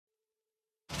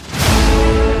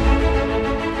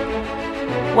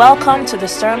Welcome to the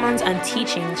sermons and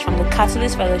teachings from the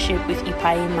Catalyst Fellowship with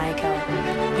Ipai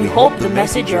Michael. We hope the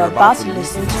message you're about to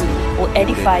listen to will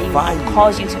edify you and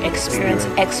cause you to experience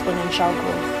exponential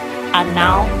growth. And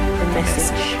now, the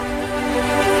message.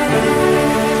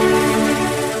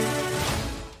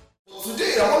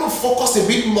 Today, I want to focus a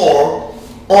bit more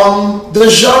on the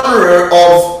genre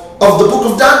of the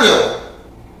book of Daniel.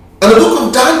 And the book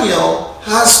of Daniel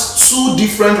has two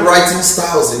different writing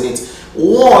styles in it.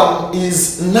 One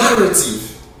is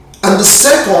narrative, and the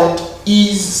second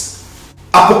is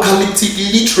apocalyptic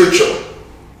literature.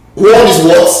 One is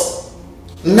what?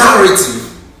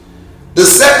 Narrative. The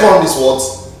second is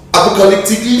what?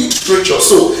 Apocalyptic literature.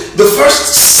 So the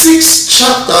first 6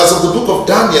 chapters of the book of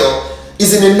Daniel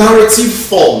is in a narrative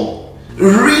form.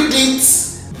 Read it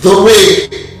the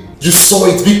way you saw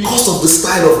it because of the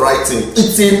style of writing.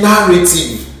 It's a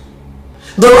narrative.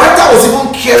 The writer was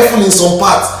even careful in some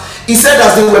parts. He said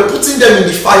as they were putting them in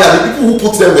the fire, the people who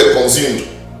put them were consumed.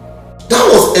 That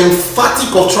was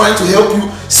emphatic of trying to help you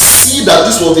see that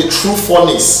this was a true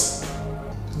furnace.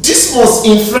 This must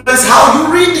influence how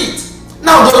you read it.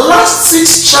 Now, the last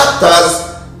 6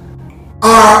 chapters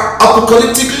are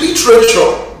apocalyptic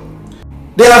literature.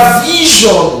 They are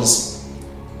visions.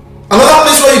 Another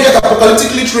place where you get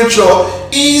apocalyptic literature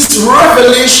is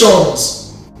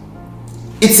Revelations.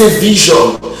 It's a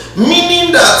vision,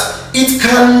 meaning that it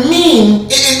can mean,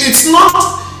 it's not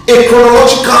a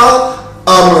chronological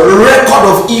record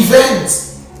of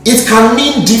events. It can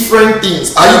mean different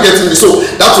things. Are you getting it? So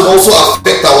that would also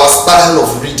affect our style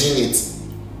of reading it.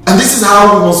 And this is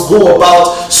how we must go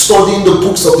about studying the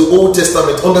books of the Old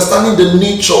Testament, understanding the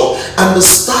nature and the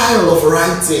style of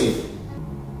writing.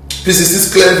 Please, is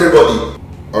this clear, everybody?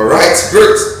 Alright,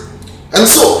 great. And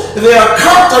so, there are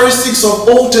characteristics of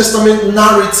Old Testament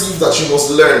narrative that you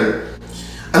must learn.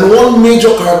 And one major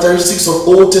characteristic of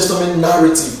Old Testament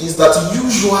narrative is that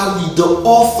usually the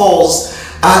authors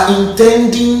are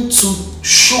intending to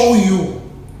show you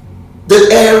the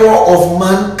error of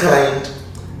mankind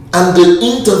and the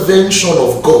intervention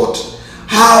of God.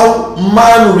 How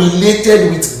man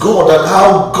related with God and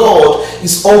how God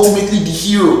is ultimately the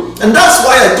hero. And that's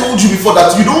why I told you before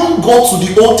that you don't go to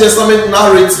the Old Testament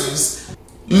narratives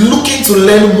looking to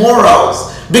learn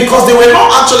morals. Because they were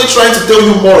not actually trying to tell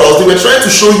you morals, they were trying to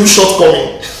show you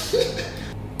shortcomings.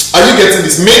 Are you getting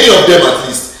this? Many of them at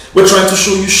least were trying to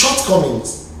show you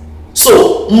shortcomings.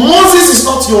 So, Moses is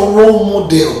not your role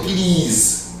model,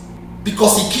 please.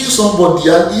 Because he killed somebody,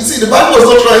 and you see, the Bible is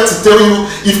not trying to tell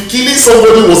you if killing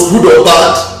somebody was good or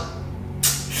bad.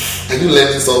 Are you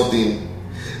learning something?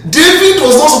 David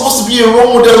was not supposed to be a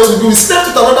role model to you. He slept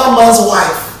with another man's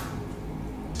wife.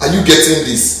 Are you getting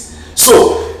this?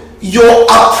 So, your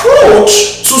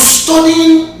approach to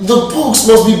studying the books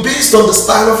must be based on the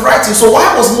style of writing. So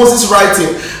why was Moses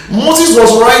writing? Moses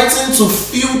was writing to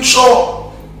future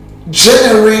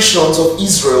generations of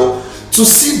Israel to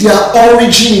see their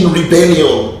origin in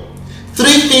rebellion. 3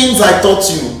 things I taught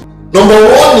you. Number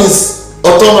 1 is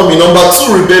autonomy. Number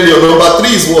 2, rebellion. Number 3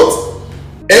 is what?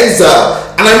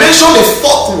 Exile. And I mentioned a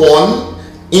 4th one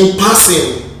in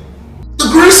passing. The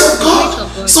grace of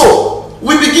God. So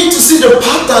we begin to see the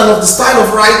pattern of the style of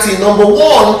writing. Number 1,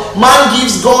 man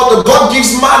gives God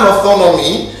gives man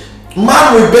autonomy.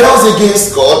 Man rebels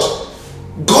against God.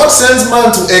 God sends man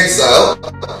to exile.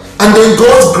 And then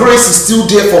God's grace is still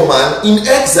there for man in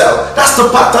exile. That's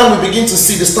the pattern we begin to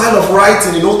see, the style of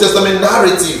writing in Old Testament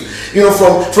narrative. You know,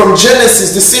 from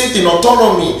Genesis, the same thing,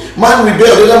 autonomy. Man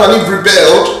rebelled, Adam and Eve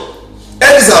rebelled.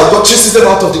 Exile, God chases them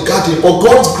out of the garden, but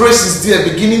God's grace is there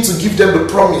beginning to give them the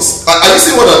promise. Are you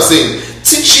seeing what I'm saying?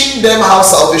 Teaching them how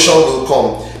salvation will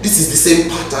come. This is the same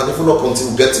pattern even up until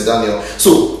we get to Daniel.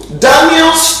 So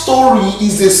Daniel's story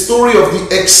is a story of the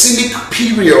exilic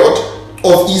period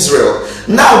of Israel.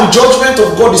 Now the judgment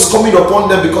of God is coming upon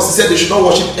them because he said they should not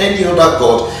worship any other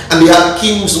God, and they had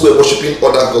kings who were worshiping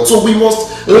other gods. So we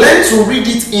must learn to read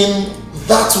it in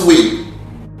that way.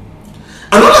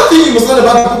 Another thing you must learn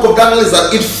about the book of Daniel is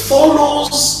that it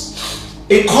follows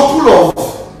a couple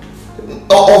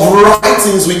of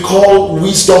writings we call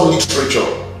wisdom literature.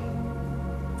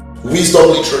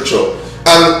 Wisdom literature.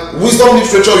 And wisdom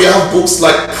literature, you have books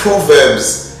like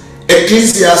Proverbs,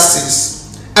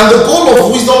 Ecclesiastes. And the goal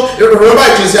of wisdom, remember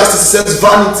Ecclesiastes says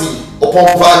vanity upon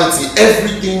vanity.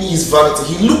 Everything is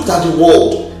vanity. He looked at the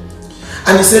world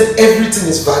and he said everything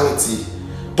is vanity.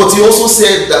 But he also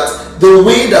said that the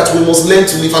way that we must learn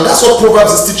to live, and that's what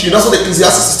Proverbs is teaching you, that's what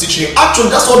Ecclesiastes is teaching you.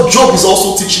 Actually, that's what Job is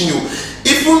also teaching you.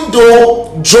 Even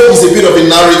though Job is a bit of a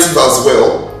narrative as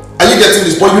well. Are you getting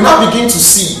this? But you now begin to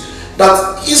see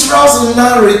that Israel's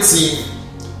narrative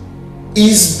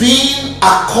is being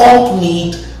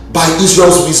accompanied by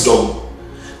Israel's wisdom.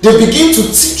 They begin to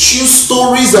teach you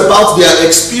stories about their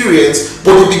experience,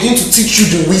 but they begin to teach you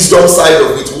the wisdom side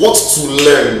of it, what to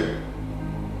learn.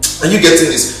 Are you getting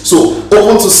this? So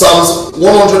open to Psalms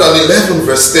 111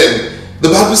 verse 10. The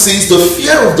Bible says the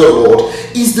fear of the Lord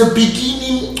is the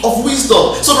beginning of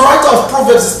wisdom. So the writer of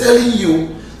Proverbs is telling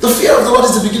you the fear of the Lord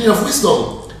is the beginning of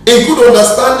wisdom. A good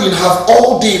understanding have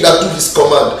all they that do his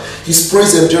command. His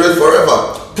praise endureth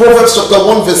forever. Proverbs chapter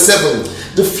 1 verse 7.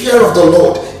 The fear of the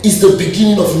Lord is the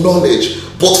beginning of knowledge,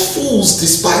 but fools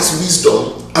despise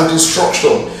wisdom and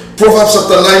instruction. Proverbs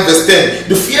chapter 9 verse 10.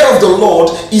 The fear of the Lord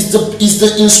is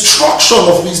the instruction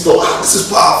of wisdom. This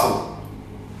is powerful.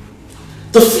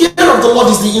 The fear of the Lord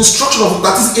is the instruction of,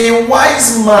 that is, a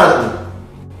wise man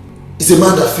is a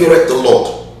man that feareth the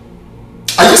Lord.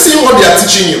 Are you seeing what they are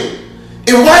teaching you?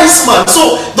 A wise man.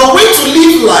 So the way to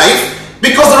live life,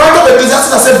 because the writer of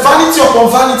Ecclesiastes has said, vanity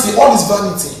upon vanity, all is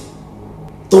vanity.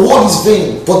 The world is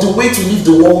vain, but the way to live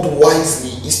the world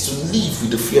wisely is to live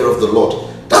with the fear of the Lord.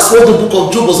 That's what the book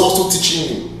of Job was also teaching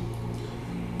you.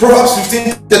 Proverbs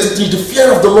 15:33, the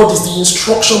fear of the Lord is the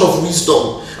instruction of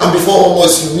wisdom, and before all more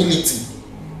is humility.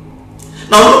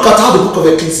 Now look at how the book of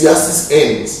Ecclesiastes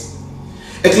ends.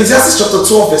 Ecclesiastes chapter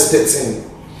 12 verse 13.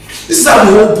 This is how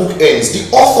the whole book ends.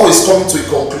 The author is coming to a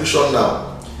conclusion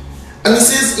now. And he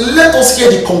says, let us hear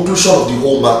the conclusion of the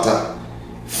whole matter.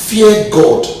 Fear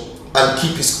God and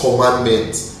keep his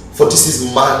commandments, for this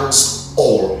is man's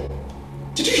all.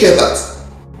 Did you hear that?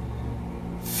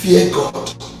 Fear God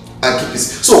and keep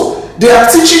his. So they are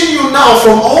teaching you now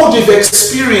from all they've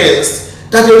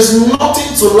experienced that there is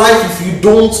nothing to life if you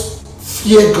don't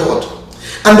fear God.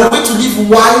 And the way to live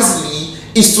wisely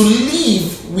is to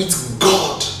live with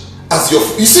God as your.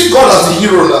 You see God as the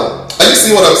hero now. Are you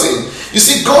seeing what I'm saying? You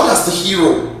see God as the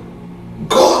hero.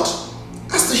 God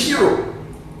as the hero.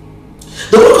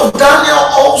 The book of Daniel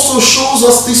also shows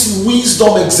us this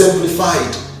wisdom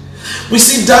exemplified. We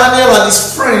see Daniel and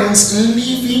his friends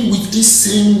living with this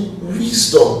same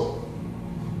wisdom.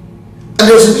 And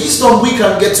there's wisdom we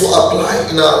can get to apply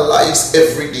in our lives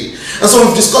every day. And so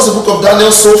we've discussed the book of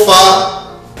Daniel so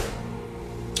far.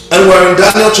 And we're in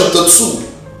Daniel chapter 2.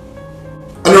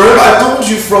 And remember, I told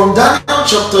you from Daniel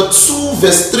chapter 2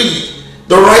 verse 3,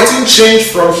 the writing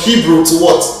changed from Hebrew to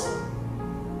what?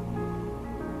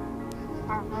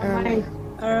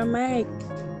 Aramaic.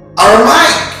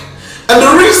 And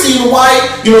the reason why,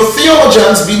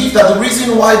 theologians believe that the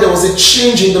reason why there was a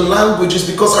change in the language is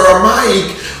because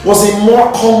Aramaic was a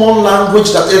more common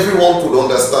language that everyone could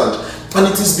understand. And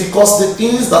it is because the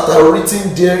things that are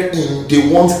written therein,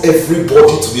 they want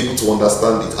everybody to be able to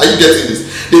understand it. Are you getting this?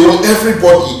 They want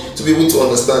everybody to be able to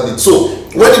understand it. So,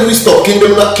 where did we stop? King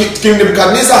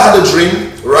Nebuchadnezzar had a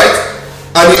dream, right?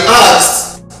 And he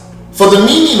asked for the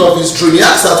meaning of his dream. He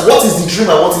asked that, what is the dream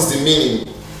and what is the meaning?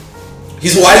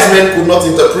 His wise men could not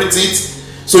interpret it,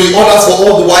 so he orders for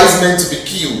all the wise men to be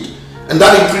killed. And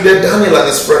that included Daniel and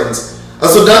his friends. And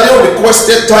so Daniel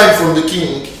requested time from the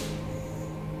king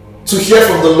to hear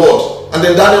from the Lord. And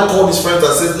then Daniel called his friends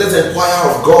and said, let's inquire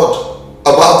of God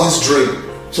about this dream,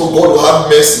 so God will have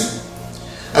mercy.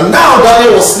 And now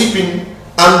Daniel was sleeping,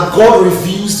 and God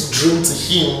reveals the dream to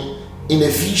him in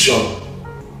a vision.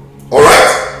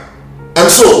 Alright? And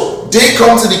so they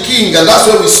come to the king, and that's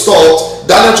where we stopped.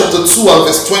 Daniel chapter 2 and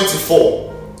verse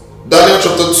 24. Daniel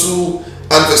chapter 2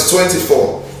 and verse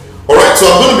 24. Alright, so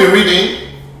I'm going to be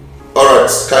reading. Alright,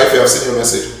 Kaife, I've seen your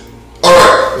message.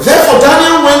 Alright, therefore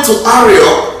Daniel went to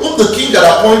Arioch, whom the king had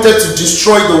appointed to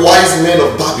destroy the wise men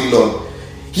of Babylon.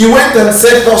 He went and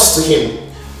said thus to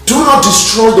him, do not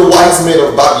destroy the wise men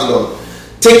of Babylon.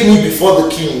 Take me before the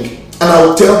king, and I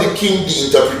will tell the king the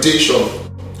interpretation.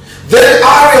 Then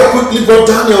Arioch quickly brought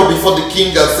Daniel before the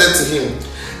king and said to him,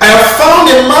 I have found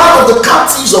a man of the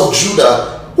captives of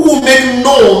Judah who will make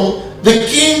known to the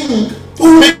king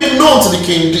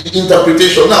the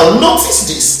interpretation. Now notice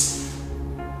this.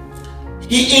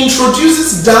 He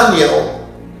introduces Daniel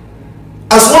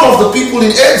as one of the people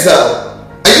in exile.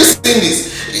 Are you seeing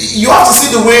this? You have to see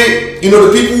the way the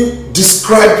people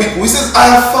describe people. He says, I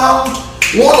have found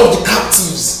one of the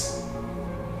captives.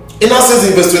 And that says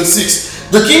in verse 26,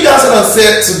 the king answered and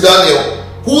said to Daniel,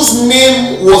 whose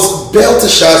name was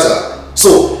Belteshazzar.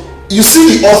 So you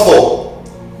see the author.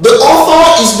 The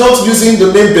author is not using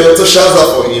the name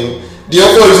Belteshazzar for him. The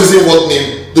author is using what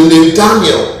name? The name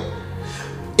Daniel.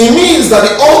 It means that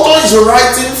the author is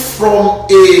writing from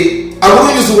I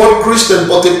wouldn't use the word Christian,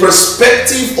 but a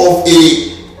perspective of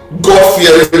a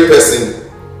God-fearing person.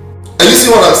 And you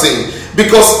see what I'm saying?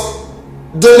 Because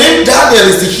the name Daniel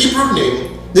is the Hebrew name.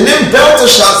 The name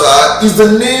Belteshazzar is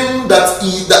the name that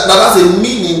has a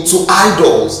meaning to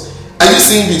idols. Are you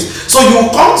seeing this? So you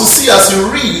come to see as you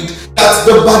read that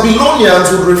the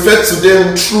Babylonians would refer to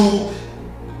them through,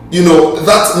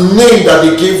 that name that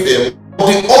they gave them.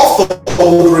 The author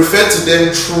would refer to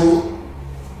them through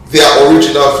their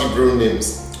original Hebrew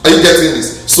names. Are you getting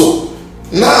this? So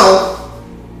now,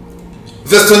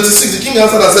 verse 26, the king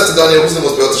answered and said to Daniel, whose name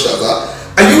was Belteshazzar,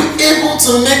 are you able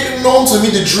to make known to me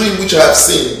the dream which I have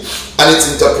seen and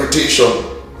its interpretation?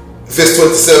 Verse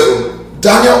 27,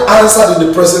 Daniel answered in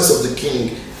the presence of the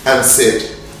king and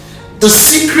said, the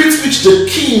secret which the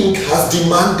king has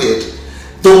demanded,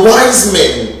 the wise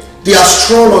men, the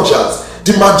astrologers,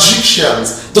 the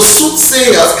magicians, the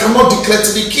soothsayers cannot declare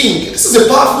to the king. This is a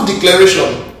powerful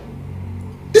declaration.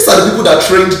 These are the people that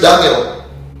trained Daniel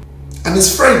and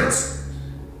his friends.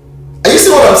 Are you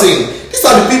seeing what I'm saying? These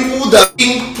are the people that the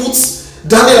king puts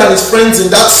Daniel and his friends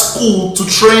in that school to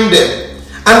train them.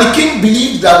 And the king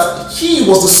believed that he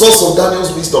was the source of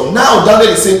Daniel's wisdom. Now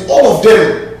Daniel is saying all of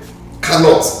them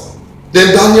cannot.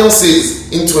 Then Daniel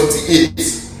says in 28,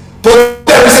 but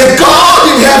there is a God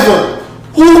in heaven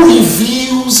who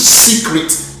reveals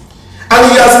secrets, and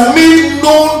he has made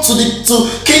known to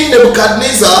King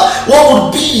Nebuchadnezzar what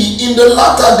would be in the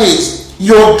latter days.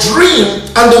 Your dream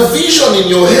and the vision in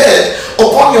your head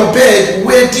upon your bed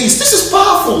were these. This is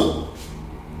powerful.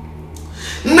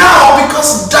 Now,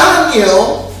 because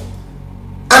Daniel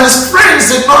and his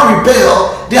friends did not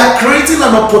rebel, they are creating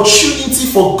an opportunity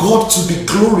for God to be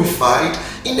glorified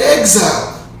in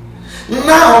exile.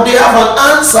 Now they have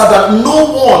an answer that no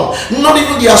one, not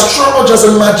even the astrologers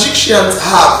and magicians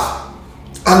have.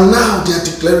 And now they are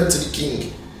declaring to the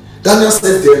king. Daniel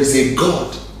said there is a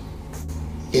God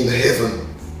in heaven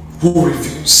who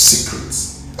reveals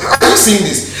secrets. Are you seeing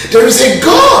this? There is a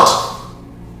God.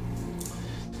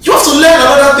 You have to learn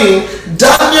another thing.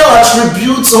 Daniel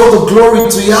attributes all the glory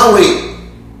to Yahweh.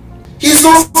 He's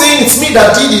not saying it's me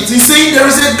that did it. He's saying there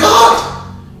is a God.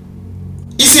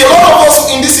 You see, a lot of us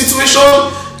in this situation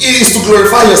is to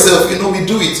glorify yourself. We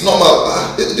do it normal.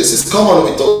 This is common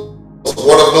with us.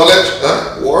 Word of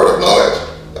knowledge. Word of knowledge.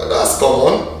 That's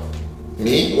common.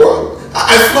 Me? Word.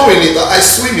 I flow in it. I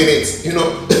swim in it.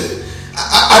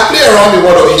 I play around the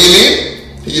word of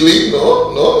healing. Healing?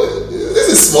 No. This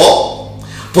is small.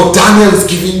 But Daniel is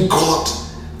giving God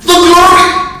the glory.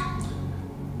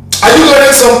 Are you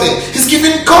learning something? He's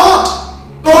giving God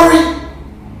glory.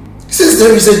 He says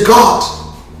there is a God.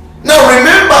 Now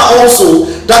remember also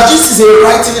that this is a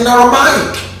writing in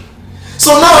Aramaic.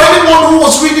 So now anyone who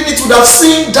was reading it would have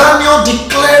seen Daniel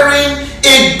declaring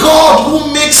a God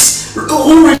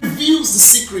who reveals the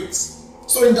secrets.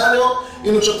 So in Daniel,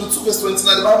 chapter 2 verse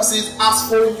 29, the Bible says, as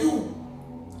for you,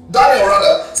 Daniel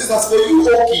rather says, as for you,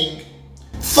 O king,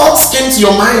 thoughts came to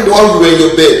your mind while you were in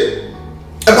your bed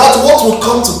about what will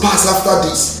come to pass after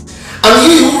this. And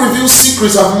he who reveals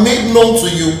secrets have made known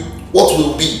to you what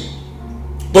will be.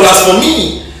 But as for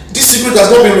me, this secret has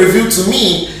not been revealed to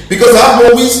me, because I have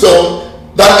more wisdom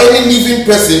than any living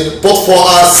person, but for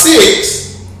our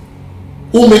sakes,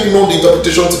 who make known the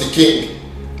interpretation to the king,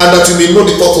 and that you may know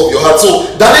the thoughts of your heart.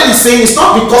 So Daniel is saying it's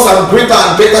not because I'm greater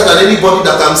and better than anybody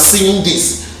that I'm seeing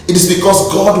this. It is because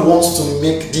God wants to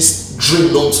make this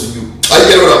dream known to you. Are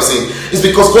you getting what I'm saying? It's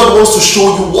because God wants to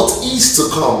show you what is to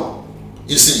come.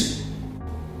 You see,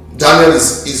 Daniel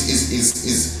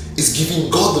is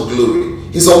giving God the glory.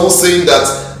 He's almost saying that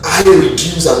I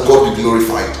reduce and God be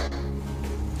glorified.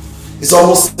 He's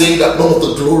almost saying that none of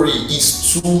the glory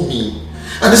is to me.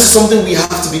 And this is something we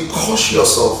have to be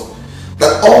cautious of.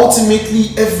 That ultimately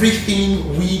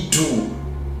everything we do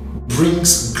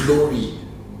brings glory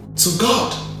to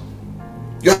God.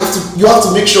 You have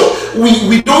to make sure.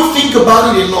 We don't think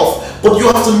about it enough, but you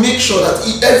have to make sure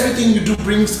that everything you do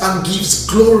brings and gives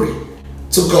glory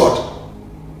to God.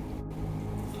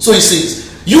 So he says,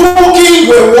 you, king,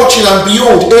 were watching, and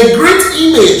behold, a great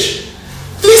image.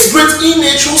 This great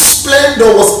image, whose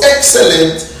splendor was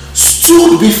excellent,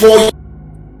 stood before you,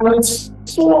 and its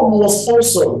form was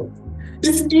awesome.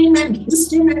 This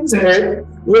image's head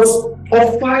was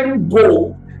of fine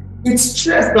gold, its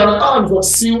chest and arms of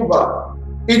silver,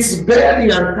 its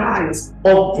belly and thighs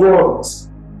of bronze.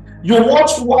 You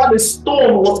watched while a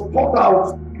stone was poured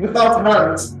out without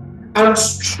hands, and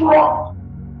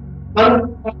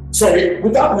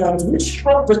without hands, which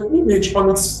struck the image on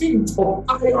its feet of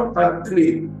iron and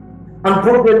clay, and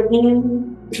broke them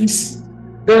in pieces.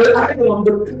 The iron,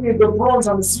 the clay, the bronze,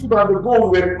 and the silver, and the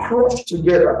gold were crushed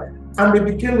together, and they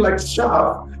became like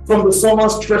chaff from the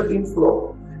summer's threshing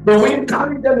floor. The wind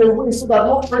carried them away so that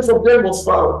no trace of them was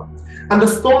found. And the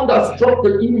stone that struck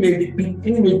the image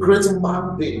became a great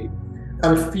mountain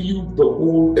and filled the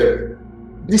whole earth.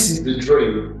 This is the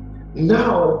dream.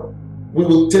 Now, we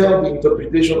will tell the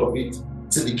interpretation of it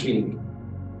to the king.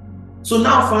 So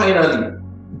now finally,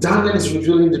 Daniel is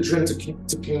revealing the dream to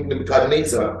King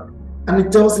Nebuchadnezzar, and he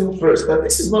tells him first that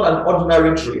this is not an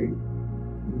ordinary dream.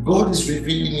 God is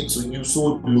revealing it to you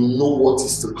so you know what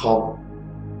is to come.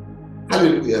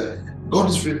 Hallelujah. God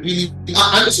is revealing,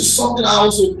 and this is something I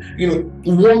also,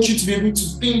 want you to be able to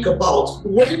think about.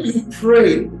 When you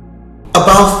pray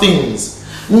about things,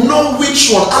 know which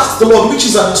one. Ask the Lord which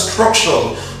is an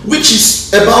instruction, which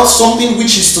is about something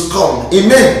which is to come.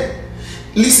 Amen.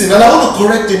 Listen, and I want to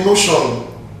correct a notion.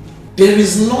 There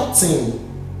is nothing.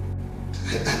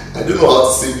 I don't know how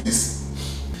to say this.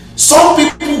 Some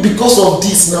people, because of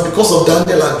this now, because of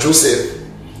Daniel and Joseph,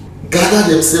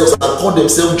 gather themselves and call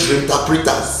themselves dream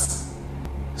interpreters,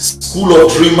 school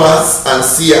of dreamers and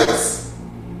seers,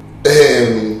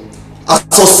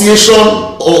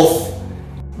 association of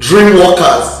dream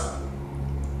workers.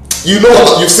 You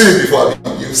know, you've seen it before.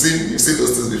 You've seen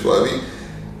those things before.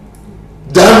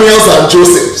 Daniel's and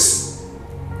Joseph's,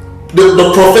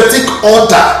 the prophetic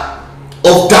order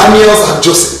of Daniel's and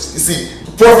Joseph's. You see,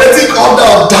 prophetic order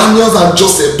of Daniel's and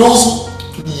Joseph. Those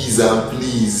who,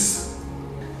 please,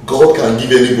 God can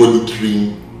give anybody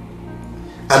dream,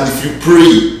 and if you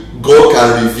pray, God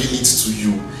can reveal it to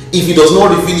you. If He does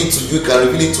not reveal it to you, He can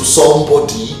reveal it to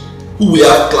somebody who will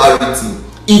have clarity.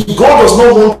 If God does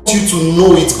not want you to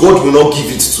know it, God will not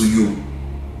give it to you.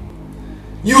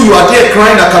 You are there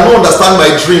crying, I cannot understand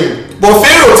my dream. But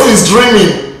Pharaoh too is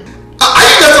dreaming. Are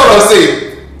you getting what I'm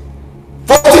saying?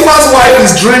 Potiphar's wife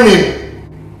is dreaming.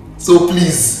 So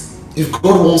please, if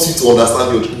God wants you to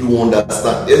understand your dream, you will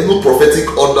understand. There is no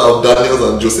prophetic order of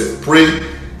Daniel and Joseph. Pray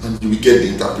and you will get the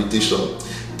interpretation.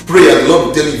 Pray and the Lord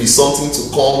will tell you if it's something to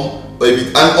come.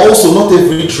 And also, not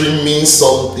every dream means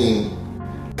something.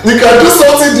 You can do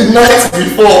something the night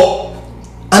before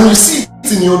and you see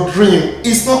in your dream.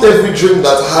 It's not every dream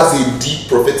that has a deep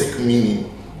prophetic meaning.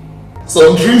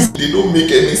 Some dreams, they don't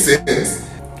make any sense.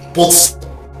 But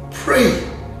pray.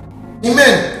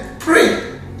 Amen.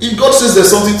 Pray. If God says there's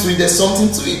something to it, there's something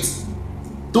to it.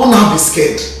 Don't now be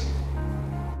scared.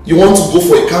 You want to go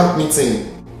for a camp meeting.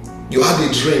 You had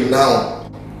a dream now.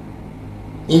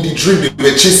 In the dream, they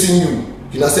were chasing you.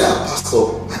 You now say,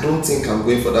 Pastor, I don't think I'm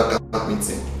going for that camp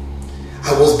meeting.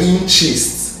 I was being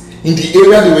chased. In the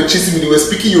area they were chasing me, they were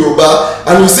speaking Yoruba,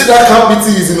 and you say that camp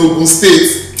meeting is in Ogun State.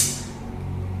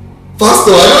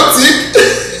 Pastor, I don't think.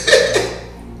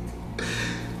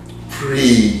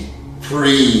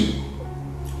 Pray.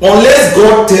 Unless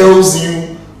God tells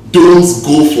you, don't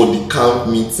go for the camp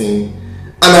meeting.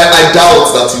 And I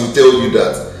doubt that He will tell you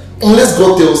that. Unless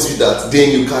God tells you that,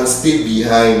 then you can stay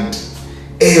behind.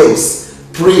 Else,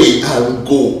 pray and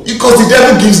go. Because the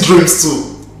devil gives dreams too.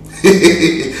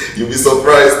 You'll be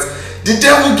surprised. The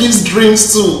devil gives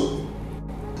dreams too.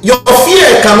 Your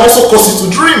fear can also cause you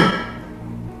to dream.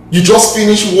 You just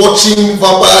finish watching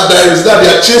Vampire Diaries, that they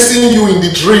are chasing you in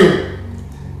the dream,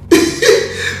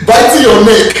 biting your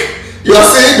neck. You are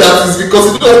saying that it's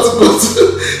because you don't want to go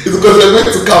to, it's because you're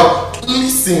going to camp.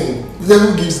 Listen, the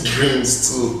devil gives dreams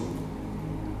too.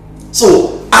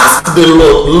 So ask the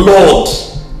Lord,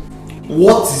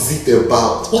 what is it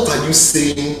about? What are you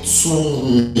saying to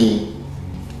me?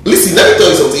 Listen, let me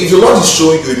tell you something. If the Lord is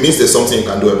showing you, it means there's something you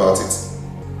can do about it.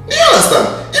 Do you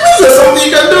understand? It means there's something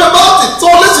you can do about it. So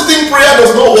unless you think prayer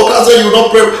does not work, that's why you will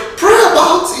not pray. Pray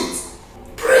about it.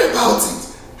 Pray about it.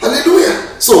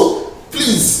 Hallelujah. So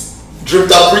please, dream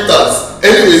interpreters.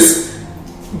 Anyways,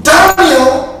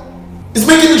 Daniel is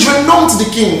making the dream known to the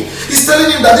king. He's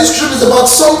telling him that this dream is about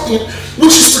something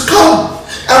which is to come.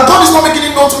 And God is not making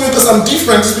it known to me because I'm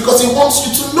different. It's because He wants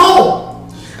you to know.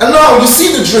 And now you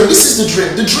see the dream. This is the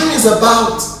dream. The dream is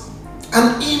about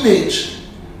an image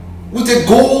with a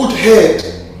gold head.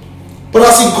 But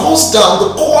as it goes down,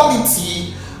 the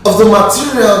quality of the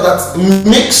material that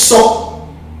makes up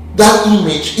that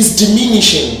image is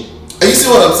diminishing. Are you see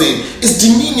what I'm saying? It's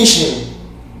diminishing.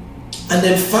 And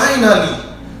then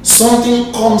finally,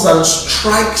 something comes and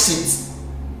strikes it.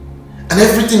 And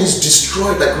everything is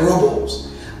destroyed like rubble.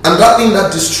 And that thing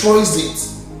that destroys it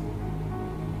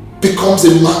becomes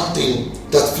a mountain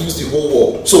that fills the whole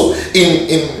world. So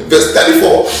in verse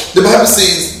 34, the Bible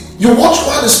says, you watch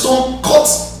while the stone cut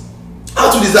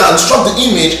out with his hand, struck the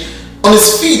image on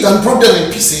his feet and broke them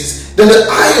in pieces. Then the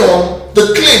iron,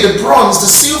 the clay, the bronze, the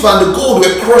silver and the gold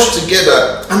were crushed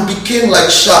together and became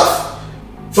like chaff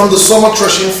from the summer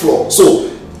threshing floor. So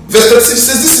verse 36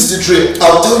 says, this is the dream.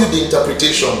 I'll tell you the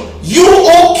interpretation. You,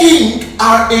 O king,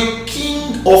 are a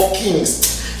king of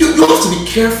kings. You have to be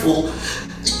careful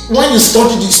when you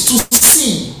study this to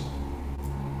see.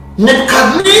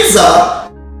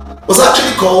 Nebuchadnezzar was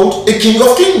actually called a king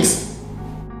of kings.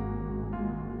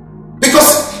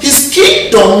 Because his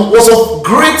kingdom was of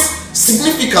great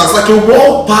significance, like a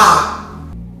world power.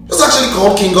 He was actually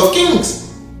called King of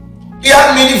Kings. He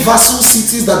had many vassal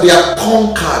cities that they had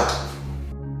conquered.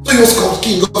 So he was called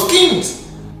King of Kings.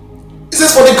 He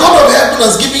says, for the God of heaven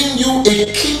has given you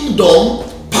a kingdom.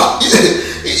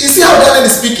 You see how Daniel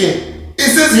is speaking? He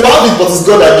says, you have it, but it's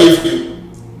God that gave you.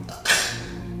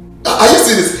 Are you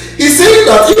seeing this? He's saying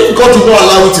that if God did not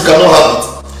allow it, you cannot have it.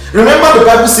 Remember, the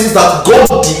Bible says that God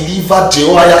delivered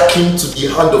Jehoiakim to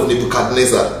the hand of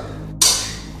Nebuchadnezzar.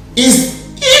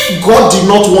 If God did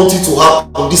not want it to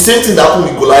happen, the same thing that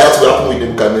happened with Goliath will happen with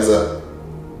Nebuchadnezzar.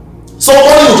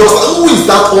 Somebody will just like, who is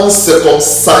that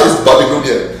uncircumcised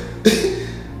Babylonian?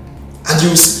 And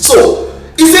you see, so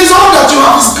he says, all that you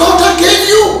have is God that gave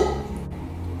you.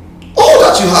 All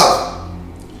that you have.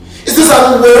 It says,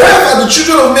 and wherever the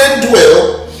children of men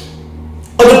dwell,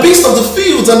 or the beasts of the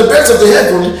fields and the birds of the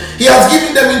heaven, he has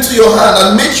given them into your hand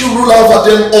and made you rule over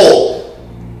them all.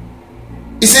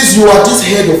 He says, you are this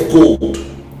head of gold,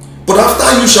 but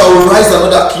after you shall rise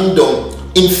another kingdom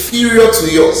inferior to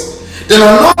yours, then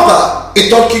another, a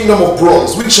third kingdom of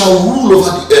bronze, which shall rule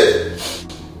over the earth.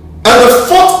 And the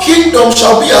fourth kingdom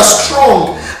shall be as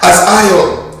strong as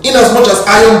iron, inasmuch as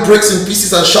iron breaks in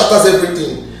pieces and shatters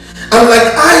everything. And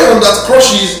like iron that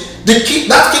crushes,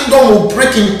 that kingdom will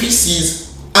break in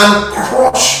pieces and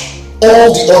crush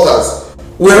all the others.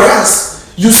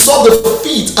 Whereas you saw the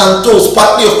feet and toes,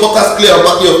 partly of potter's clay and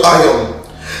partly of iron.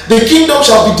 The kingdom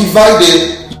shall be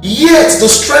divided, yet the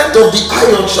strength of the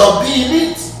iron shall be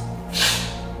in it.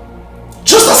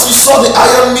 Just as you saw the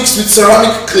iron mixed with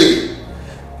ceramic clay,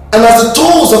 and as the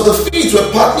toes of the feet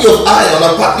were partly of iron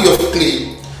and partly of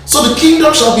clay, so the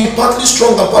kingdom shall be partly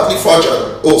strong and partly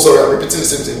fragile. Oh, sorry, I'm repeating the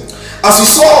same thing. As you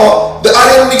saw the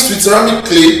iron mixed with ceramic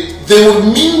clay, they will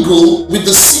mingle with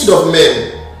the seed of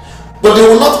men, but they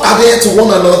will not adhere to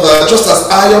one another, just as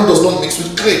iron does not mix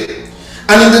with clay.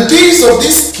 And in the days of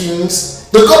these kings,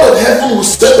 the God of heaven will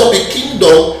set up a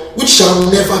kingdom which shall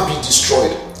never be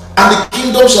destroyed, and the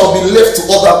kingdom shall be left to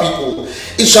other people.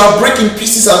 It shall break in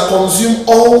pieces and consume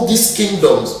all these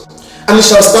kingdoms, and it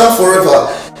shall stand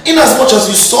forever. Inasmuch as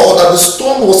you saw that the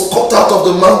stone was cut out of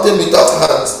the mountain without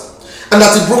hands, and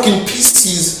that it broke in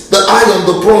pieces the iron,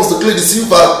 the bronze, the clay, the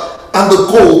silver, and the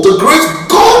gold, the great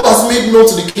God has made known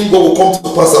to the king what will come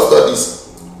to pass after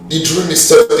this. The dream is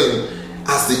certain,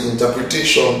 as the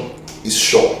interpretation is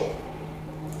sure.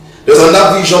 There's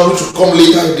another vision which will come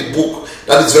later in the book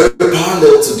that is very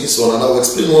parallel to this one, and I'll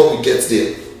explain when we get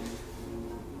there.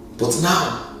 But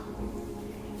now,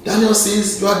 Daniel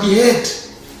says, you are the head.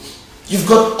 You've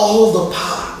got all the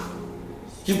power.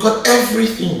 You've got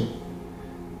everything.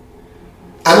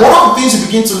 And one of the things you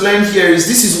begin to learn here is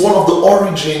this is one of the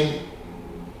origin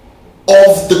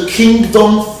of the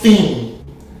kingdom theme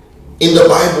in the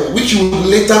Bible, which you will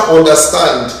later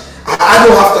understand. I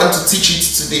don't have time to teach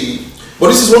it today, but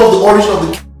this is one of the origin of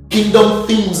the kingdom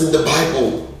themes in the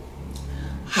Bible.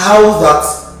 How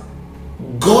that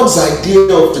God's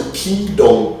idea of the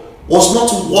kingdom was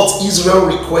not what Israel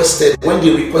requested when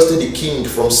they requested a king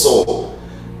from Saul.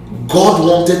 God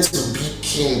wanted to be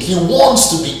king. He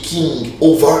wants to be king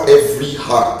over every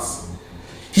heart.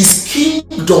 His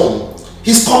kingdom,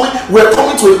 we're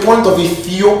coming to a point of a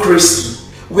theocracy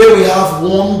where we have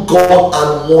one God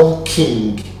and one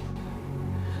king.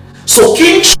 So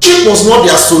kingship was not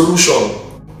their solution.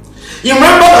 You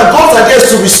remember that God's idea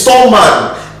is to restore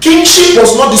man. Kingship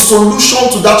was not the solution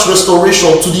to that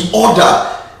restoration, to the order.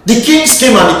 The kings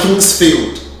came and the kings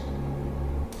failed.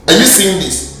 Are you seeing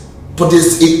this? But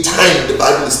there's a time the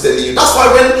Bible is telling you. That's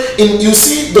why when you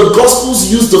see the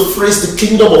Gospels use the phrase, the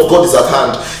kingdom of God is at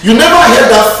hand. You never heard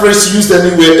that phrase used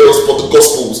anywhere else but the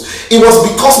Gospels. It was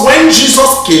because when Jesus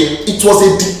came, it was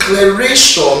a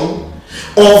declaration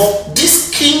of this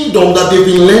kingdom that they've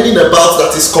been learning about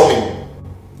that is coming.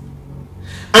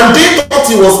 And they thought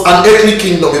it was an earthly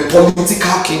kingdom, a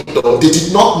political kingdom. They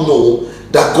did not know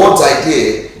that God's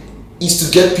idea is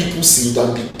to get people saved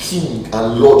and be king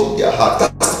and lord in their heart.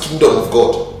 That's the kingdom of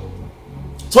God.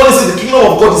 So when they say the kingdom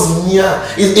of God is near,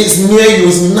 it's near you,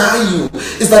 it's nigh you,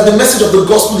 it's that the message of the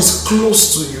gospel is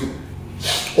close to you.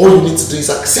 All you need to do is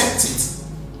accept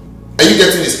it. Are you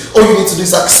getting this? All you need to do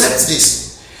is accept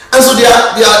this. And so there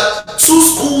are two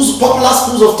schools, popular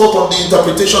schools of thought on the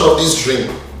interpretation of this dream.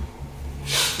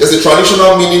 There's a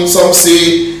traditional meaning. Some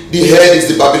say the head is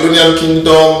the Babylonian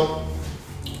kingdom,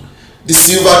 the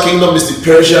silver kingdom is the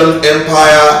Persian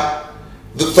empire,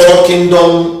 the third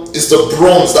kingdom is the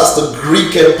bronze, that's the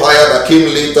Greek empire that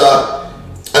came later,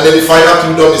 and then the final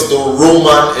kingdom is the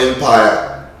Roman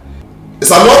empire.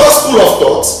 There's another school of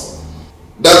thought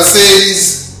that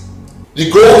says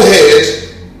the gold head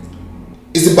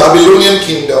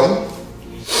kingdom.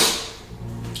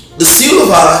 The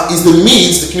silver is the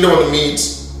Medes, the kingdom of the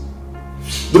Medes.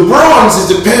 The bronze is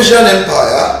the Persian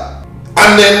Empire.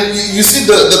 And then you see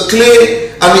the clay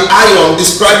and the iron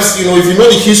describes, if you know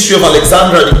the history of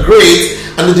Alexander the Great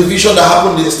and the division that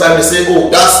happened in this time, they say, oh,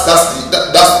 that's the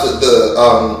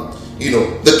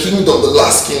kingdom, the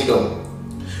last kingdom.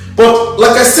 But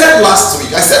like I said last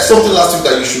week, I said something last week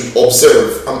that you should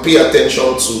observe and pay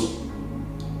attention to.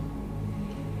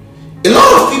 A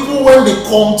lot of people, when they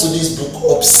come to this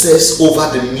book, obsess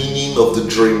over the meaning of the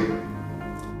dream,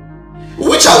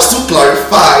 which I'll still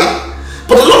clarify,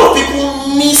 but a lot of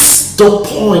people miss the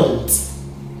point.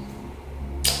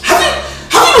 Have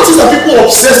you noticed that people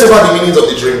obsess over the meanings of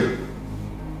the dream?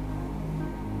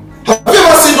 Have you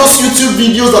ever seen those YouTube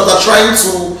videos that are trying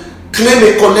to claim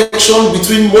a connection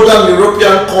between modern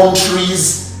European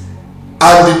countries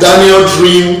and the Daniel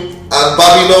dream and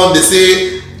Babylon? They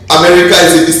say America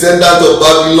is a descendant of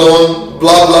Babylon,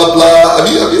 blah blah blah.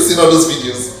 Have you seen all those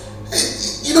videos?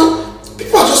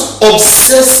 People are just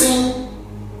obsessing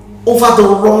over the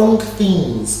wrong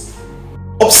things.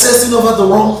 Obsessing over the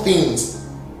wrong things.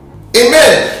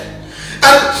 Amen.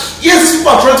 And yes,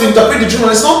 people are trying to interpret the dream,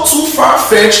 and it's not too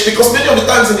far-fetched, because many of the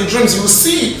times in the dreams you will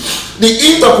see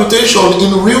the interpretation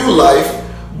in real life,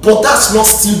 but that's not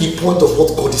still the point of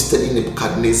what God is telling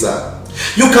Nebuchadnezzar.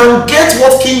 You can get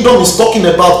what kingdom is talking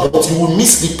about, but you will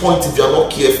miss the point if you are not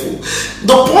careful.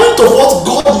 The point of what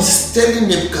God is telling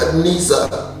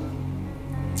Nebuchadnezzar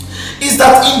is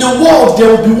that in the world there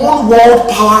will be one world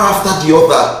power after the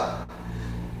other.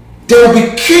 There will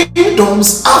be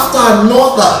kingdoms after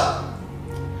another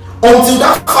until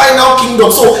that final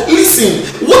kingdom. So listen,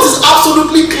 what is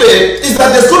absolutely clear is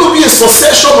that there's going to be a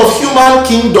succession of human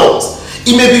kingdoms.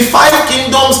 It may be 5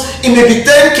 kingdoms, it may be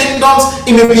 10 kingdoms,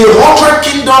 it may be 100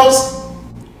 kingdoms,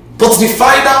 but the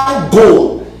final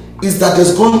goal is that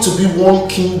there's going to be one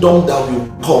kingdom that will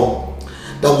come,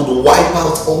 that would wipe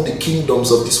out all the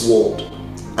kingdoms of this world,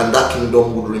 and that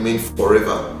kingdom would remain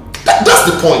forever. That's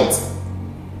the point.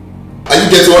 Are you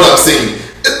getting what I'm saying?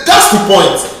 That's the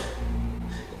point.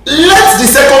 Let the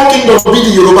second kingdom be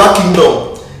the Yoruba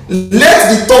kingdom. Let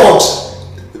the third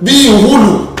be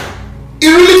Hulu. It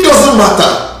really doesn't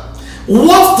matter.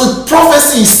 What the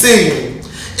prophecy is saying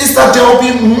is that there will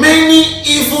be many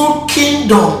evil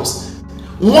kingdoms,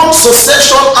 one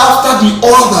succession after the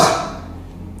other,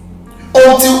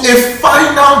 until a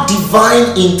final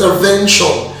divine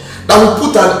intervention that will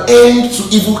put an end to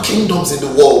evil kingdoms in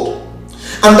the world.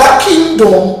 And that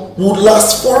kingdom would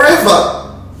last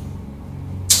forever.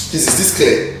 Is this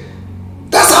clear?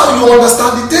 That's how you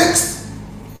understand the text.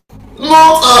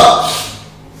 Not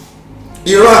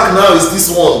Iraq now is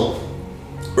this one,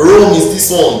 Rome is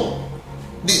this one.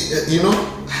 I don't know.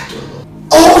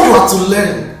 All you have to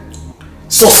learn,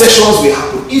 successions will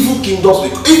happen, evil kingdoms will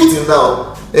come. Even till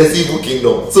now, there's evil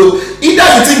kingdom. So either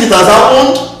you think it has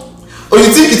happened, or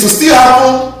you think it will still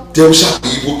happen, there shall be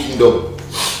evil kingdom.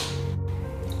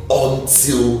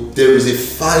 Until there is a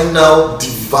final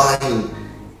divine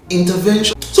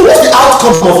intervention. So what's the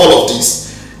outcome of all of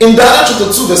this? In Daniel chapter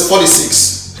 2 verse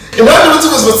 46. In Daniel 2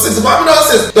 verse 46, the Bible now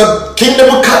says that King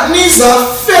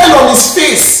Nebuchadnezzar fell on his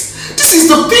face. This is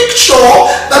the picture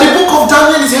that the book of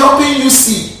Daniel is helping you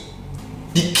see.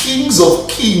 The kings of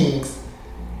kings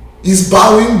is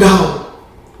bowing down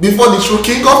before the true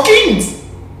King of Kings.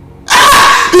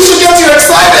 This should get you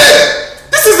excited.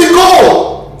 This is the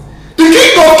goal. The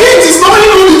King of Kings is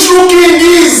knowing who the true King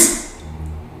is.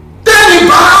 Then he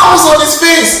bows on his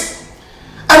face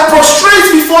and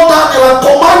prostrates before Daniel and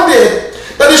commanded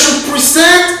that they should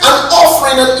present an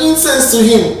offering and incense to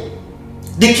him.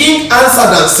 The king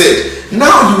answered and said,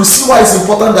 now you will see why it's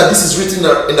important that this is written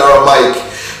in Aramaic.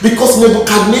 Because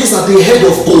Nebuchadnezzar, the head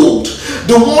of gold,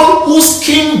 the one whose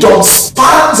kingdom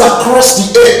spans across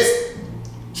the earth,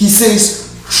 he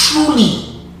says,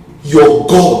 truly your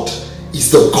God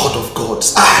is the God of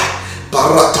gods.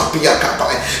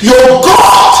 Your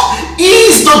God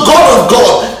is the God of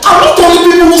God. And not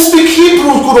only people who speak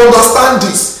Hebrew could understand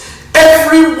this.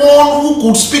 Everyone who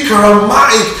could speak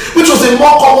Aramaic, which was a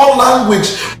more common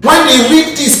language, when they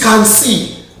read this can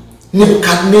see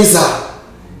Nebuchadnezzar.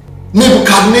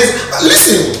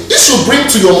 Listen, this should bring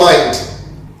to your mind.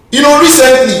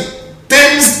 Recently,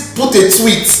 Thames put a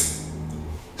tweet.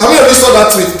 How many of you saw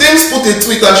that tweet? Thames put a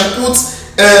tweet and she put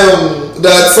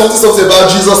that something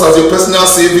about Jesus as your personal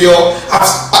savior.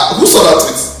 Who saw that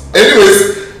tweet?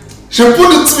 Anyways, she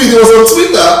put the tweet. It was on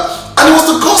Twitter and it was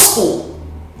the gospel.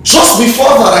 Just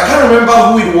before that, I can't remember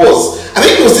who it was. I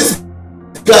think it was this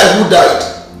guy who died.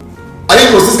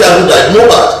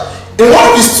 Mohbad. In one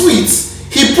of his tweets,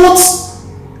 he puts,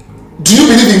 do Do you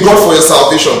believe in God for your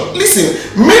salvation? Listen,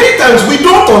 many times we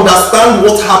don't understand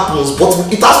what happens, but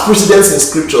it has precedence in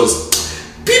scriptures.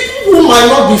 People who might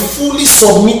not be fully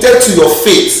submitted to your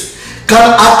faith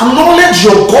can acknowledge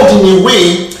your God in a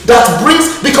way that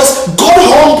brings, because God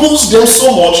humbles them so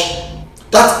much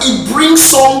that it brings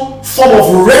some form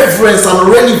of reverence and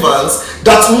relevance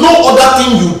that no other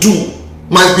thing you do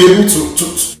might be able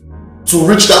to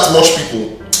reach that much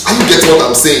people. And you get what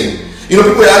I'm saying?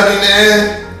 People are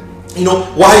arguing,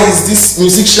 why is this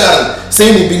musician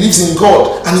saying he believes in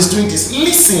God and he's doing this?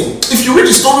 Listen, if you read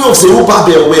the story of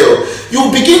Zerubbabel well, you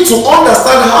begin to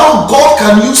understand how God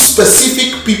can use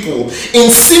specific people in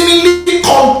seemingly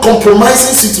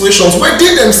compromising situations where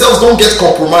they themselves don't get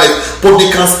compromised, but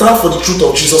they can stand for the truth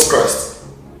of Jesus Christ.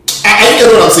 Are you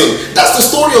getting what I'm saying? That's the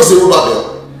story of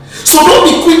Zerubbabel. So don't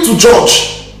be quick to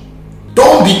judge.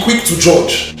 Don't be quick to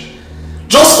judge.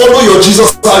 Just follow your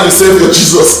Jesus how you serve your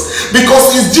Jesus.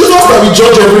 Because it's Jesus that will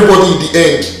judge everybody in the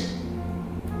end.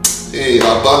 Hey,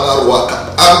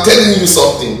 I'm telling you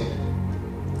something.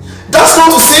 That's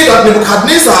not to say that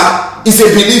Nebuchadnezzar is a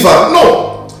believer.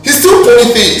 No, he's still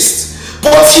polytheist.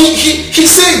 But he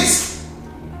says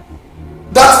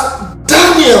that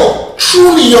Daniel,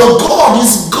 truly your God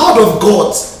is God of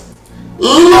gods,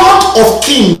 Lord of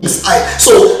kings.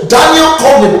 So Daniel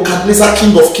called Nebuchadnezzar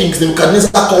King of kings.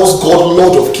 Nebuchadnezzar calls God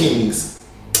Lord of kings.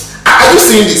 Are you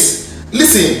seeing this?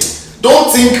 Listen,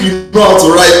 don't think you know how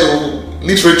to write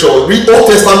literature. Read Old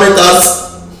Testament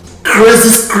as crazy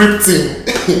scripting.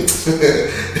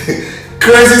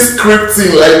 Crazy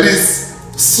scripting like this.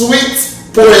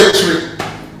 Sweet poetry.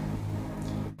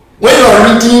 When you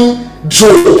are reading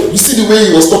Job, you see the way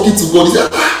he was talking to God. He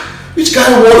said, which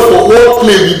kind of word for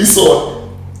wordplay with this one?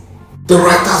 The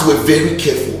writers were very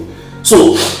careful.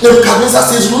 So Nebuchadnezzar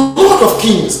says, Lord of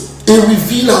kings, a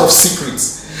revealer of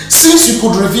secrets. Since you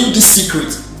could reveal this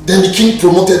secret, then the king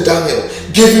promoted Daniel,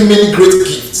 gave him many great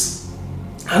gifts,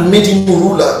 and made him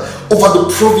ruler over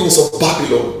the province of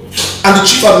Babylon, and the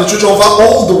chief administrator over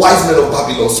all the wise men of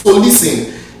Babylon. So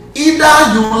listen,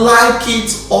 either you like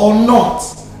it or not.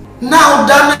 Now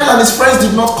Daniel and his friends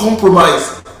did not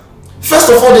compromise.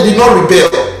 First of all, they did not rebel.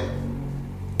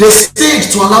 They stayed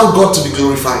to allow God to be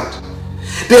glorified.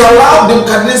 They allowed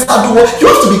Nebuchadnezzar to do what. You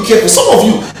have to be careful. Some of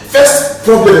you, first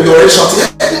problem, you're already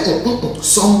shouting.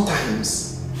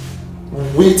 Sometimes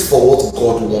wait for what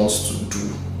God wants to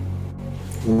do.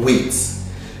 Wait.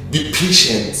 Be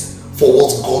patient for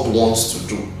what God wants to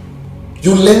do.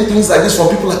 You learn things like this from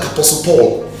people like Apostle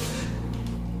Paul.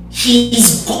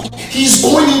 He's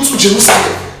going into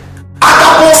Jerusalem.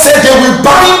 Paul said, they will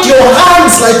bind your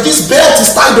hands like this belt is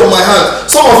tied on my hand.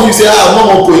 Some of you say, I'm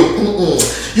not going.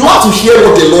 You have to hear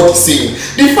what the Lord is saying.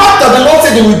 The fact that the Lord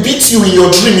said they will beat you in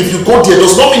your dream if you go there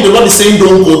does not mean the Lord is saying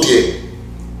don't go there.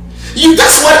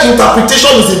 That's why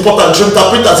interpretation is important. To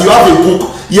interpreters, you have a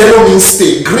book. Yellow means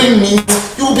stay, green means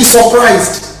you will be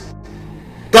surprised.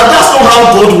 That's not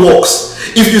how God works.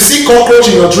 If you see cockroach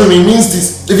in your dream, it means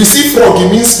this. If you see frog,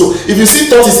 it means slow. If you see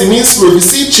tortoise, it means slow. If you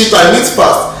see cheetah, it means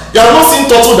fast. You have not seen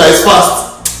turtle that is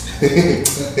fast. Hey,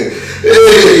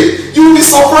 you will be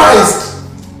surprised.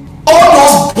 All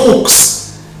those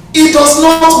books, it does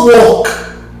not work.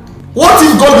 What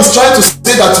if God is trying to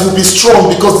say that you will be strong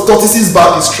because the tortoise's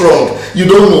back is strong? You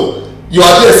don't know. You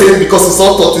are there saying because it's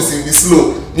all tortoise, it will be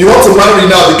slow. You want to marry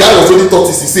now, the guy was only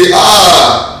tortoise. You say,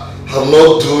 I'm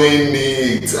not doing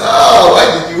it. Why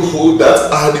did you hold that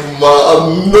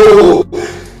animal? No.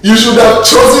 You should have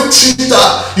chosen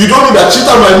cheetah. You don't know that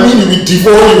cheetah might mean he will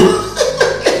devour you.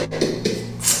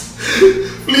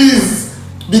 Please,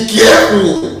 be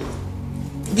careful.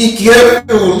 Be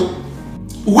careful.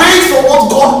 Wait for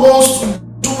what God wants to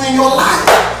do in your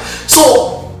life.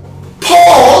 So,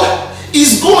 Paul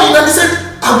is going and he said,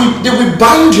 they will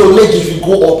bind your leg if you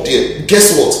go up there.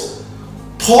 Guess what?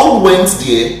 Paul went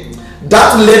there.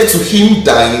 That led to him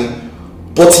dying,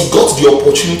 but he got the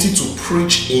opportunity to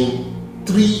preach in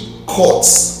 3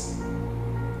 courts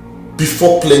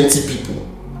before plenty people.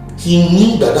 He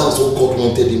knew that was what God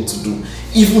wanted him to do,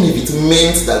 even if it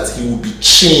meant that he would be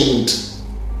chained.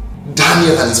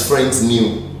 Daniel and his friends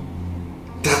knew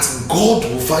that God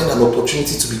will find an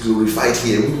opportunity to be glorified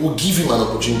here. We will give him an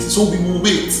opportunity. So we will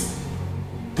wait.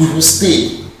 We will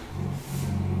stay.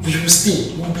 We will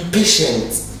stay. We will be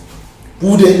patient. We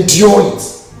will endure it.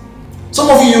 Some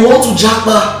of you want to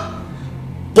japa,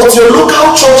 but your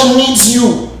local church needs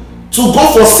you to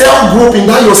go for cell group in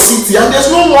that your city, and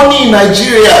there's no money in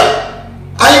Nigeria.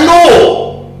 I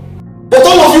know. But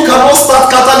all of you cannot start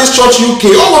Catalyst Church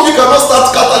UK. All of you cannot start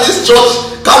Catalyst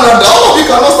Church Canada. All of you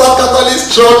cannot start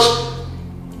Catalyst Church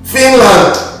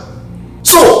Finland.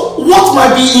 So what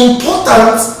might be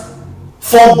important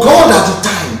For God at the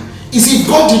time is if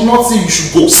God did not say you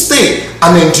should go, stay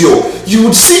and endure, you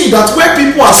would see that where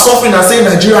people are suffering and saying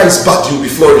Nigeria is bad, you'll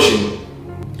be flourishing.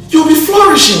 You'll be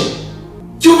flourishing.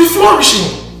 You'll be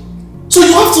flourishing. So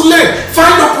you have to learn,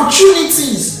 find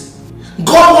opportunities.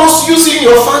 God wants to use you in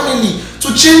your family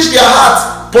to change their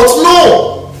heart, but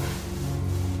no.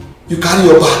 You carry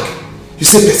your bag, you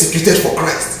say persecuted for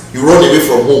Christ, you run away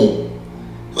from home.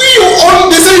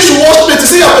 They say you should wash plates, you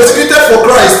say you are persecuted for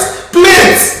Christ.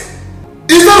 Plates!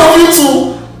 Instead of you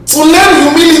to learn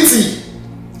humility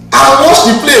and wash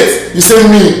the plate, you say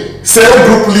me, cell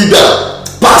group leader,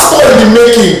 pastor in the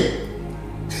making.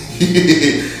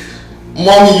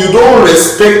 Mommy, you don't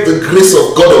respect the grace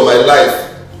of God on my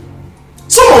life.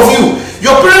 Some of you,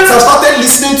 your parents have started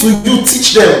listening to you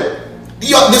teach them.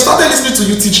 They started listening to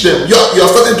you teach them. You have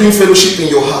started doing fellowship in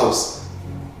your house.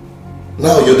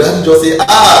 Now your daddy just say,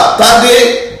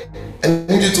 Daddy, I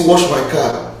need you to wash my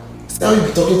car. So now you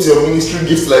be talking to your ministry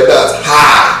gifts like that.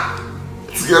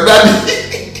 To your daddy.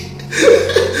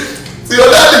 To your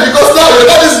daddy, because now your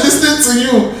daddy is listening to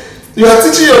you. You are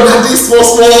teaching your daddy small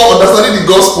understanding the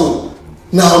gospel.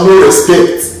 Now no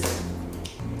respect.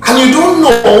 And you don't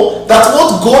know that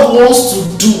what God wants to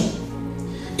do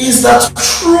is that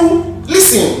true.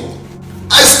 Listen,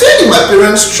 I stayed in my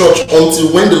parents' church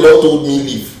until when the Lord told me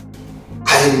leave.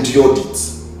 I endured it.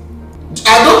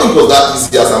 I don't think it was that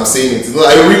easy as I'm saying it.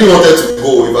 I really wanted to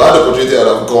go. If I had the opportunity, I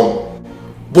would have gone.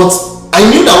 But I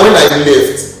knew that when I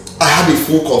left, I had a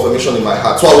full confirmation in my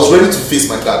heart. So I was ready to face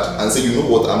my dad and say, you know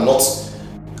what, I'm not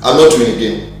doing it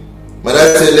again. My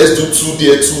dad said, let's do 2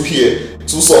 there, 2 here, 2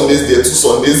 Sundays there, 2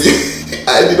 Sundays here.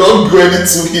 I did not go any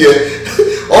 2 here.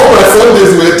 All my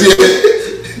Sundays were there.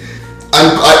 And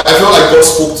I felt like God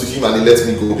spoke to him and he let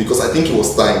me go because I think it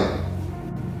was time.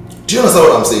 Do you understand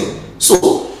what I'm saying?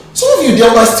 So, some of you,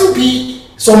 there might still be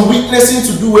some witnessing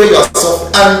to do where you are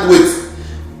suffering. And wait,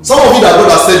 some of you that God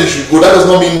has said you should go, that does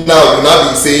not mean now you now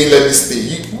be saying, let me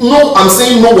stay. No, I'm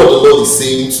saying know what the Lord is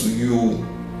saying to you.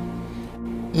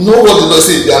 Know what the Lord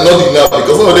says. They are not enough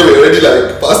because some of them were already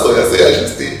like, Pastor, I say I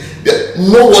should stay.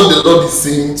 Know what the Lord is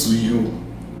saying to you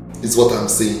is what I'm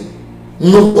saying.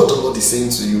 Know what the Lord is saying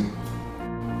to you.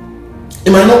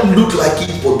 It might not look like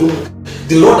it, but don't.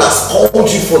 The Lord has called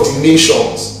you for the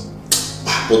nations.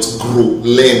 But grow,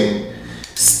 learn,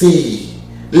 stay.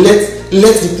 Let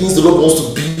the things the Lord wants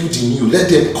to build in you, let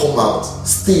them come out.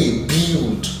 Stay,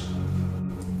 build.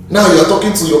 Now you are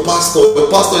talking to your pastor.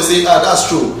 Your pastor is saying, that's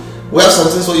true. We have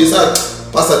something, so you say,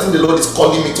 Pastor, I think the Lord is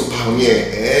calling me to pioneer.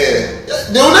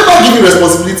 They will never give you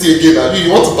responsibility again.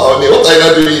 You want to pioneer? What are you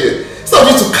not doing here? It's not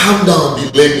just to calm down and be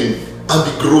learning and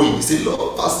be growing. You say,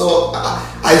 Lord, Pastor,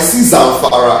 I see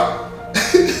Zamfara.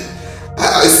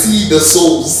 I see the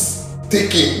souls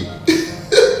taking.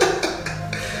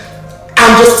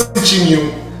 I'm just teaching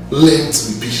you, learn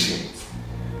to be patient.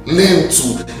 Learn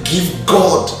to give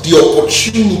God the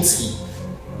opportunity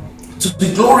to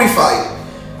be glorified.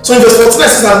 So in verse 49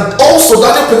 it says, and also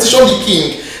Daniel petitioned the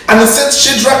king, and he sent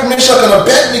Shadrach, Meshach, and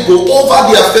Abednego over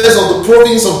the affairs of the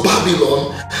province of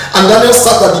Babylon, and Daniel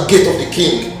sat at the gate of the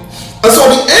king. And so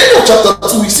at the end of chapter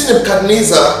 2, we see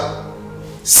Nebuchadnezzar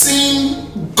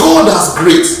seeing God as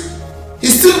great.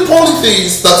 He's still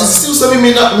polytheist, that is still serving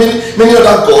many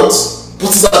other gods, but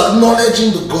he's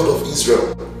acknowledging the God of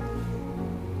Israel.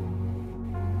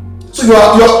 So you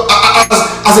are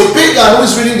as a pagan who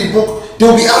is reading the book, they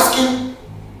will be asking,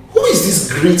 who is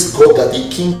this great God that a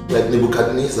king like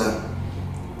Nebuchadnezzar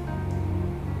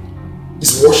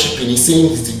is worshipping? He's saying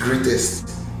he's the greatest.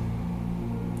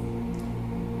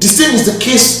 The same is the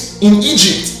case in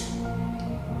Egypt.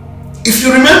 If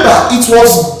you remember, it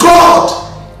was God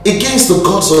against the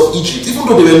gods of Egypt, even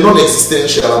though they were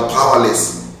non-existential and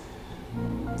powerless.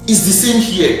 It's the same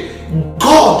here.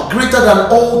 God greater than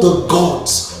all the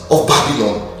gods of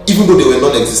Babylon, even though they were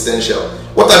non-existential.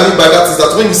 What I mean by that is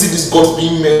that when you see these gods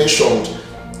being mentioned,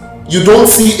 you don't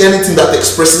see anything that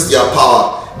expresses their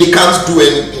power. They can't do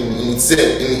anything in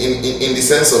the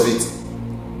sense of it,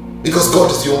 because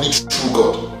God is the only true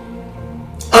God.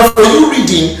 And for you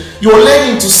reading, you're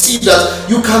learning to see that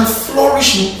you can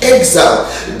flourish in exile.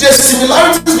 There's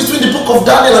similarities between the book of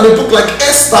Daniel and a book like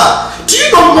Esther. Do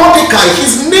you know Mordecai?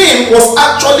 His name was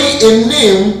actually a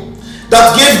name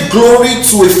that gave glory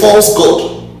to a false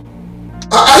god.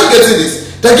 Are you getting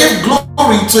this? That gave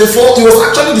glory to a false. It was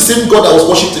actually the same God that was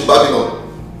worshipped in Babylon.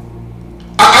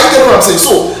 Are you getting what I'm saying?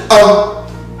 So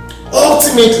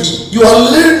ultimately, you are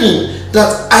learning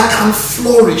that I can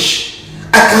flourish.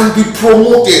 I can be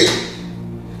promoted.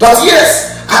 That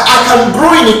yes, I can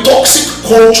grow in a toxic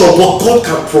culture, but God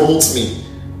can promote me.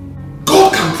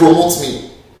 God can promote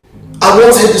me. I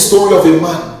once heard the story of a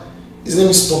man. His name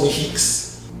is Tommy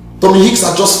Hicks. Tommy Hicks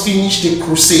had just finished a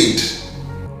crusade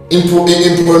in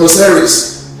Buenos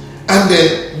Aires, and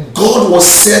then God was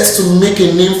set to make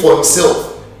a name for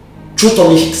himself through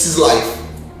Tommy Hicks' life.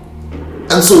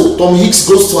 And so Tommy Hicks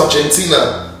goes to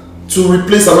Argentina to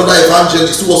replace another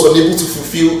evangelist who was unable to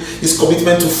fulfill his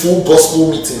commitment to full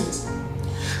gospel meetings.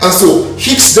 And so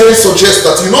Hicks then suggests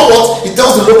that, you know what? He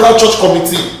tells the local church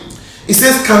committee, he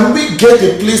says, can we get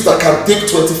a place that can take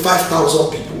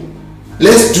 25,000 people?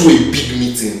 Let's do a big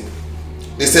meeting.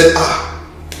 They said,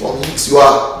 Tommy Hicks, you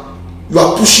are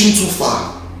pushing too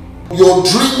far. Your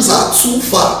dreams are too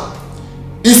far.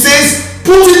 He says,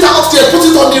 put it out there, put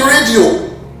it on the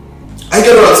radio. I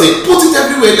get what I'm saying. Put it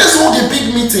everywhere. Let's hold a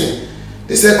big meeting.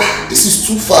 They said, this is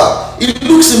too far. It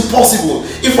looks impossible.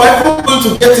 If I'm not going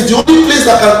to get it, the only place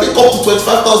that can take up to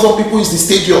 25,000 people is the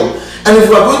stadium. And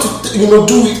if we are going to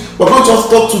do it, we're going to have to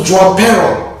talk to Joan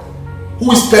Perón.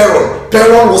 Who is Perón?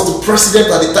 Perón was the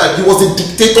president at the time. He was a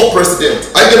dictator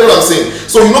president. I get what I'm saying.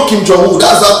 So you know Kim Jong-un,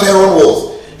 that's how Perón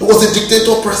was. He was a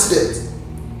dictator president.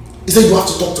 He said, you have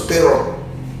to talk to Perón.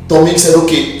 Tommy said,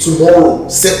 okay, tomorrow,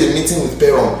 set a meeting with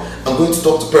Perón. I'm going to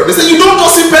talk to Perón. They said, you don't go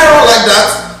see Perón like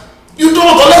that. You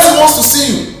don't, unless he wants to see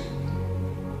you.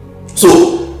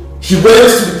 So he went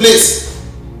to the place.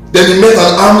 Then he met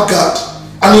an armed guard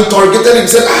and he interrogated him. He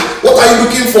said, what are you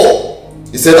looking for?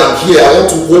 He said, I'm here. I want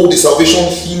to hold the salvation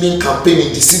healing campaign in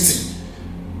the city.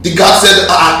 The guard said,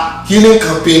 healing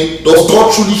campaign. Does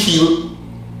God truly heal?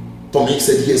 Tommy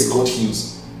said, yes, God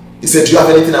heals. He said, do you have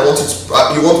anything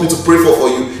you want me to pray for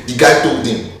you? The guy told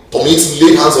him. Tommy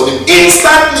laid hands on him.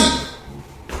 Instantly,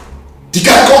 the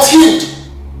guy got healed.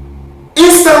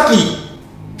 Instantly,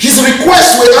 his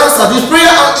requests were answered.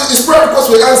 His prayer requests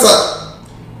were answered.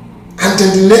 And then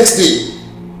the next day,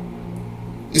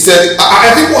 he said,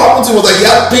 I think what happened to him was that he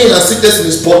had pain and sickness in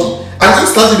his body. And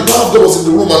instantly, the power of God was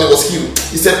in the room and he was healed.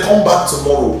 He said, come back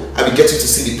tomorrow. I will get you to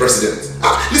see the president.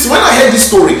 Listen, when I heard this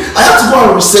story, I had to go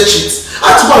and research it.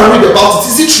 I had to go and read about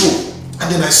it. Is it true? And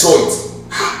then I saw it.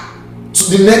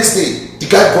 So the next day,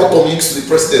 the guy brought Tommy Hicks to the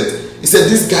president. He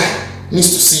said, this guy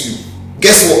needs to see you.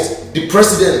 Guess what? The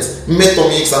president met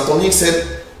Tommy Hicks and Tommy Hicks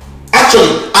said,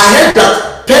 actually, I heard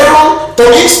that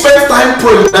Tommy Hicks spent time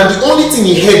praying and the only thing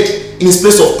he heard in his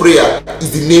place of prayer is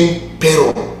the name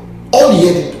Perón. All he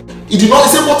heard. He did not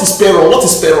say, what is Perón? What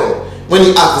is Perón? When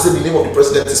he asked, he said, the name of the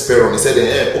president is Perón. He said,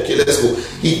 okay, let's go.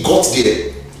 He got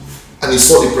there and he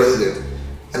saw the president.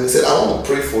 And he said, I want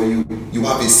to pray for you. You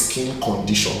have a skin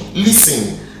condition.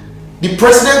 Listen, the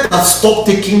president had stopped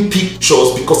taking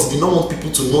pictures because he did not want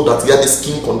people to know that he had a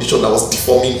skin condition that was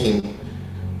deforming him.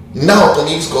 Now,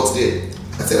 Tommy Hicks got there.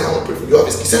 I said, I want to pray for you. You have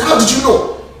a skin. He said, how did you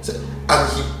know? Said,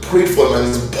 and he prayed for him and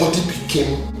his body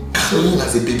became clean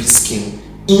as a baby's skin.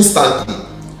 Instantly.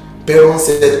 Perón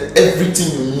said,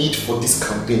 everything you need for this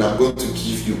campaign, I'm going to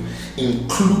give you,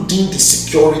 including the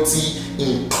security,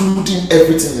 including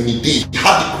everything you need. He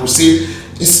had the crusade.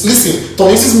 Listen,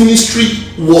 Tommy Hicks' ministry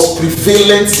was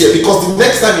prevalent here because the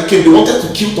next time he came, they wanted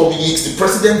to kill Tommy Hicks. The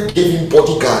president gave him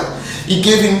bodyguard. He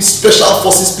gave him special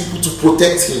forces people to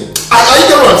protect him. I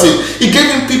get what I'm saying. He gave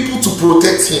him people to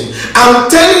protect him.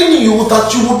 I'm telling you that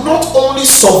you would not only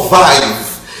survive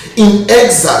in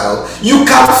exile, you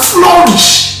can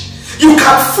flourish. You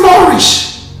can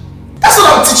flourish. That's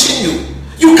what I'm teaching you.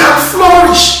 You can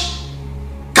flourish.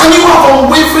 Can you have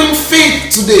unwavering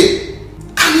faith today?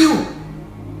 Can you?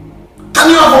 Can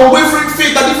you have unwavering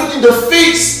faith that even in the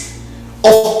face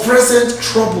of present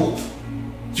trouble,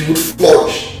 you would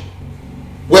flourish?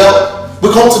 Well,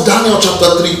 we come to Daniel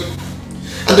chapter 3.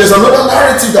 And there's another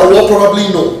narrative that we'll probably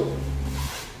know.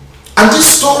 And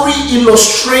this story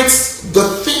illustrates the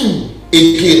theme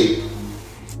again.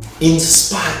 In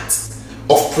spite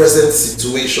of present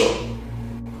situation,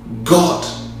 God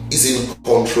is in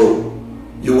control.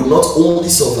 You will not only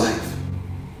survive,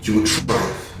 you will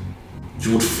thrive,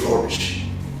 you would flourish.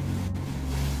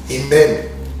 Amen.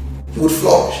 You would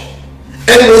flourish.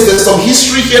 Anyways, there's some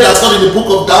history here that's not in the book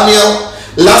of Daniel.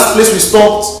 Last place we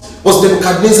stopped was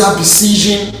Nebuchadnezzar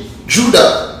besieging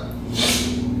Judah.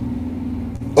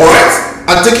 Alright?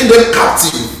 And taking them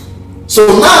captive. So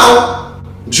now,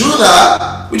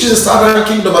 Judah, which is a southern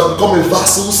kingdom, has become a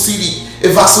vassal city,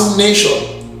 a vassal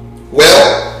nation.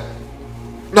 Well,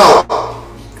 now,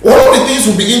 one of the things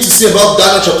we begin to see about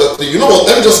Daniel chapter 3, you know what,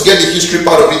 let me just get the history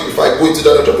part of it before I go into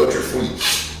Daniel chapter 3 fully.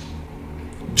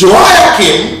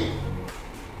 Jehoiakim,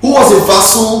 who was a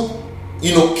vassal,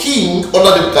 king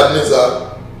under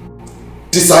Nebuchadnezzar,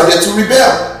 decided to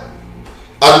rebel.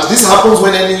 And this happens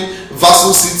when any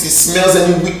vassal city smells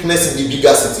any weakness in the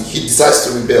bigger city, he decides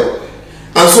to rebel.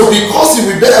 And so because because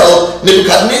he rebelled,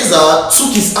 Nebuchadnezzar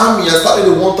took his army and started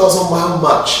a 1,000-mile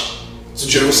march to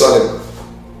Jerusalem.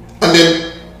 And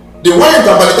then they went, and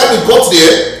by the time he got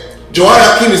there,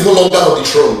 Jehoiakim is no longer on the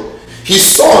throne. His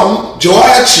son,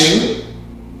 Jehoiachin,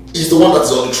 is the one that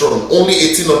is on the throne, only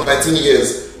 18 or 19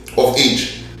 years of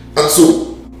age. And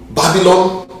so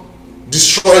Babylon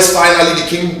destroys finally the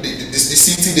king, the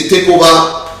city. They take over,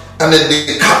 and then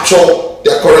they capture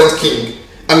their current king,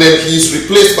 and then he is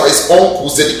replaced by his uncle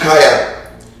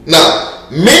Zedekiah. Now,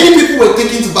 many people were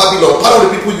taken to Babylon. Part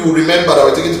of the people you remember that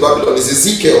were taken to Babylon is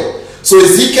Ezekiel. So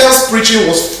Ezekiel's preaching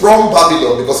was from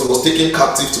Babylon because he was taken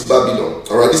captive to Babylon.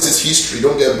 All right, this is history.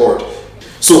 Don't get bored.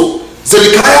 So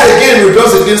Zedekiah again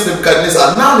rebels against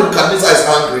Nebuchadnezzar. Now Nebuchadnezzar is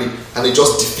angry, and he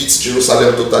just defeats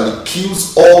Jerusalem totally,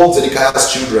 kills all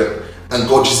Zedekiah's children, and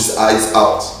gorges his eyes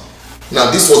out. Now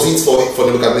this was it for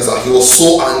Nebuchadnezzar. He was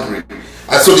so angry.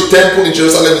 And so the temple in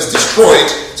Jerusalem is destroyed.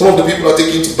 Some of the people are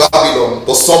taken to Babylon,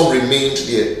 but some remained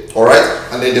there. Alright?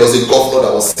 And then there was a governor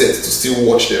that was set to still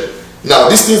watch them. Now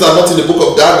these things are not in the book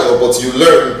of Daniel, but you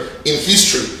learn in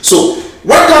history. So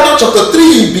when Daniel chapter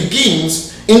 3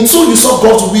 begins, in 2 you saw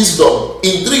God's wisdom.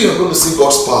 In 3 you're going to see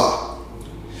God's power.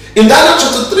 In Daniel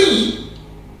chapter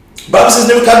 3, Bible says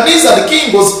Nebuchadnezzar,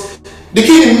 the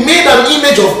king made an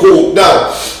image of gold.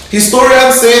 Now,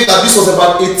 historians say that this was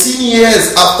about 18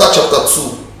 years after chapter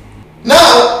 2.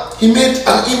 Now, he made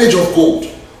an image of gold,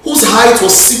 whose height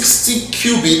was 60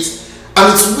 cubits,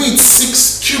 and its width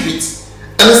 6 cubits.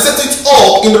 And he set it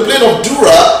up in the plain of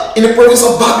Dura, in the province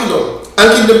of Babylon. And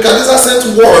King Nebuchadnezzar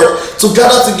sent word to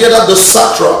gather together the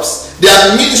satraps, the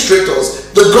administrators,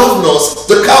 the governors,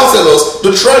 the counselors,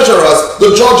 the treasurers,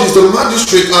 the judges, the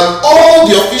magistrates, and all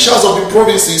the officials of the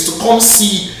provinces to come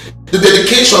see the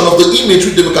dedication of the image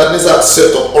which Nebuchadnezzar had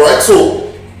set up. Alright,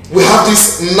 so we have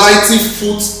this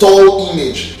 90-foot tall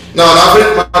image. Now an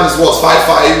average man is what?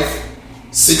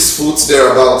 5'5", 6 foot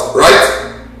thereabout,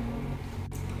 right?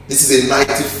 This is a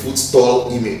 90-foot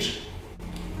tall image.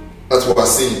 That's what we're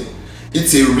seeing.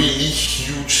 It's a really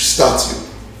huge statue.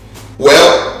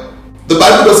 Well, the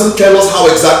Bible doesn't tell us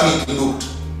how exactly it looked.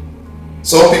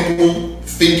 Some people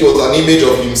think it was an image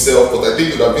of himself, but I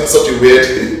think it would have been such a weird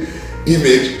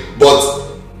image.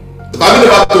 But the Bible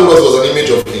never told us it was an image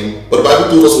of him, but the Bible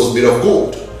told us it was made of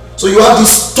gold. So you have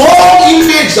this tall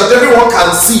image that everyone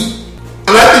can see.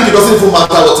 And I think it doesn't even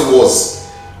matter what it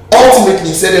was. Ultimately,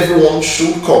 he said everyone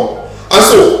should come. And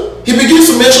so he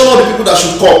begins to mention all the people that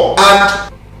should come.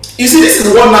 And you see, this is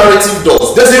what narrative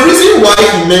does. There's a reason why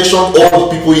he mentioned all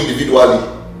the people individually.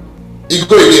 You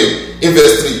go again in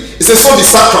verse 3. It says, so the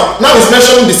satrap. Now he's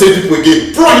mentioning the same people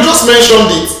again. Bro, you just mentioned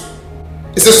it.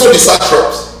 It says, so the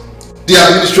satraps, the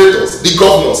administrators, the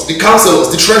governors, the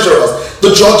counselors, the treasurers,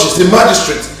 the judges, the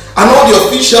magistrates, and all the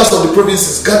officials of the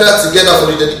provinces gathered together for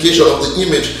the dedication of the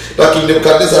image that King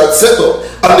Nebuchadnezzar had set up.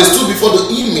 And they stood before the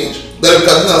image that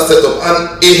Nebuchadnezzar had set up.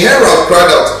 And a herald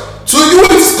cried out, to you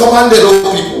it is commanded,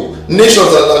 O people,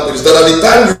 nations and languages, that at the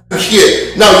time you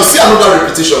hear. Now you see another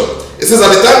repetition. It says,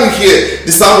 at the time you hear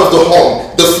the sound of the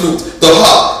horn, the flute, the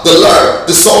harp, the lyre,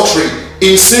 the psaltery,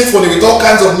 in symphony with all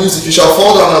kinds of music, you shall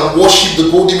fall down and worship the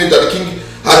gold image that the king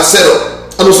had set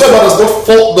up. And whosoever does not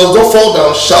fall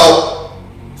down shall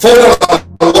fall down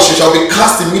and worship, shall be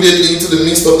cast immediately into the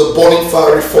midst of the burning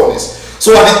fiery furnace.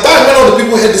 So at the time when all the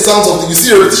people heard the sounds of you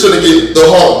see the repetition again, the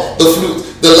horn, the flute,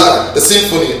 the lyre, the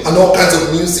symphony, and all kinds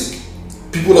of music,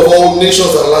 people of all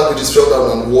nations and languages fell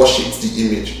down and worshipped the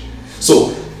image. So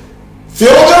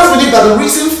theologians believe that the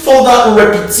reason for that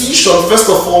repetition, first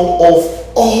of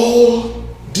all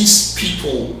these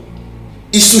people,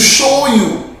 is to show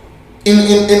you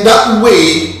in that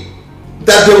way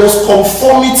that there was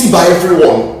conformity by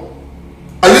everyone.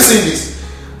 Are you seeing this?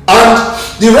 And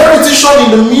the repetition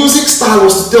in the music style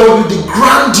was to tell you the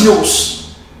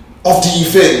grandiose of the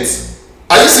event.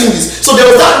 Are you seeing this? So there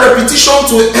was that repetition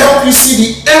to help you see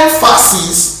the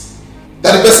emphasis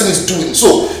that the person is doing.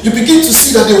 So you begin to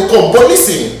see that they will come. But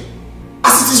listen,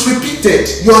 as it is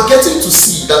repeated, you are getting to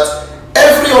see that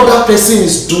every other person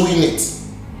is doing it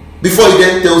before he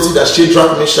then tells you that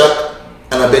Shadrach, Meshach,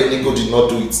 and Abednego did not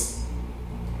do it.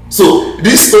 So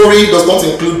this story does not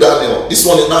include Daniel. This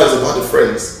one now is about the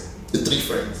friends, the 3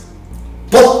 friends.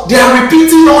 But they are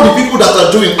repeating all the people that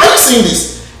are doing. Are you seeing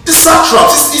this? The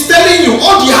satraps is telling you,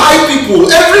 all the high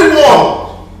people,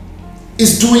 everyone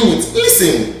is doing it.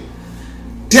 Listen,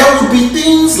 there will be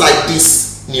things like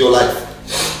this in your life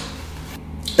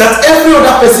that every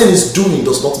other person is doing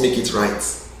does not make it right.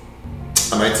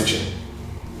 Am I teaching?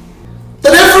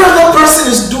 That every other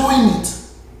person is doing it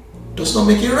does not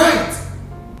make it right.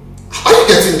 Are you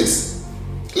getting this?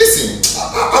 Listen,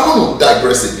 I want to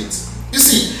digress a bit. You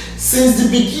see, since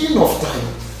the beginning of time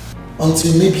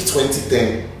until maybe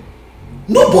 2010,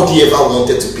 nobody ever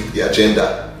wanted to pick the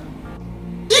agenda.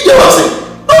 Do you get what I'm saying?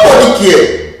 Nobody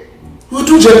cared. We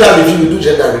do gender review, we do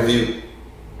gender review.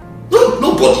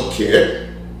 Nobody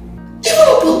cared. Even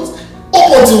up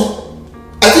until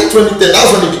I think 2010,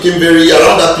 that's when it became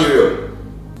around that period,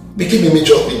 became a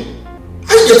major thing.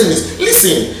 Are you getting this?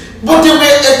 Listen, but there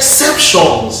were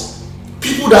exceptions.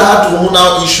 People that had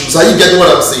hormonal issues. Are you getting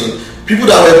what I'm saying? People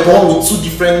that were born with two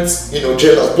different,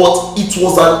 genders. But it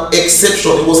was an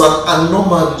exception. It was an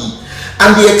anomaly.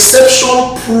 And the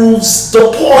exception proves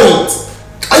the point.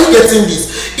 Are you getting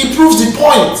this? It proves the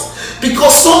point.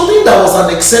 Because something that was an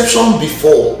exception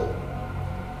before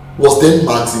was then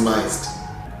maximized.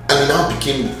 And it now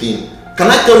became the thing. Can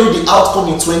I tell you the outcome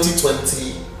in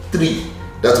 2023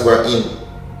 that we're in?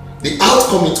 The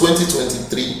outcome in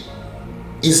 2023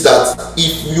 is that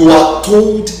if you are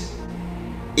told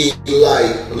a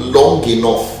lie long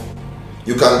enough,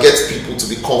 you can get people to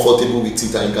be comfortable with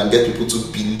it and you can get people to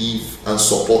believe and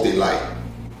support a lie.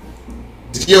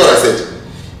 Did you hear what I said?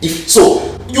 So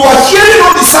you are hearing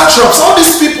all the satraps, all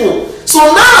these people. So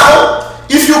now,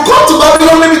 if you come to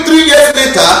Babylon maybe 3 years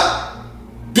later,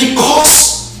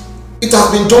 because it has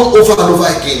been done over and over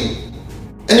again,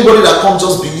 anybody that comes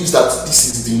just believes that this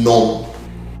is the norm.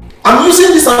 I'm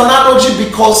using this analogy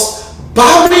because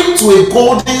bowing to a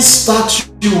golden statue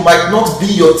might not be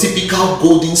your typical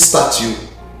golden statue.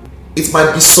 It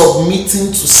might be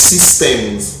submitting to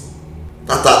systems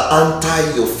that are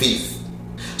anti your faith.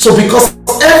 So because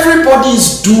everybody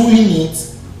is doing it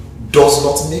does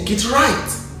not make it right.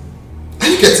 Are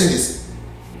you getting this?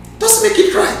 Doesn't make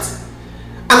it right.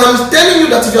 And I'm telling you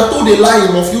that if you're told a lie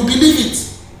enough, you believe it.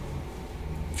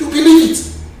 You believe it.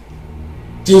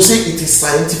 They'll say it is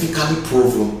scientifically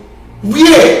proven.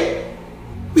 Where?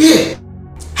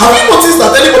 Have you noticed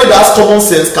that anybody that has common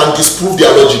sense can disprove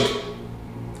their logic?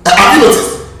 Have you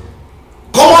noticed?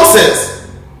 Common sense.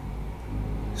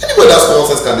 Anybody that has common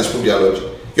sense can disprove their logic.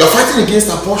 You are fighting against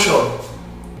abortion.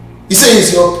 You say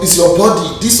it's your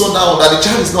body, this or that the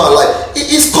child is not alive.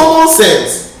 It is common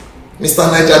sense.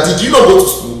 Mr. Niger, did you not go to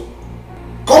school?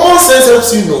 Common sense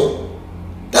helps you know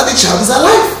that the child is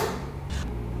alive.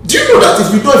 Do you know that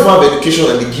if you don't even have education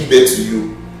and they give birth to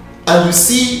you, and you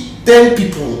see 10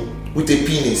 people with a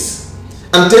penis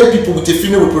and 10 people with a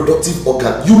female reproductive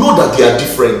organ, you know that they are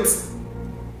different.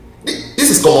 This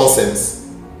is common sense.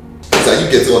 Are you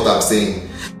getting what I'm saying?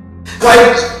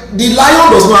 Like, the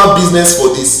lion does not have business for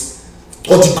this,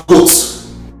 or the goat.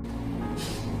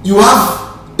 You have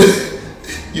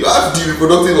the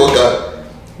reproductive organ,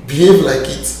 behave like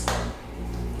it.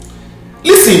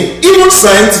 Listen, even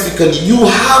scientifically, you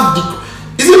have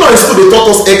is it not in school they taught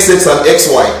us XX and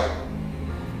XY?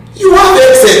 You have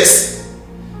XX,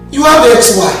 you have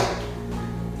XY.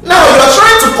 Now you are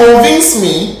trying to convince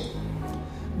me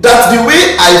that the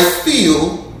way I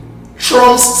feel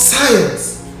trumps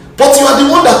science, but you are the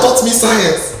one that taught me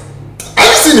science. Are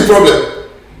you seeing the problem?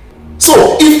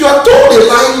 So if you are told a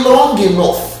lie long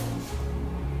enough,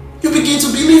 you begin to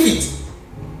believe it.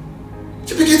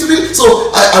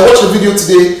 So I watched a video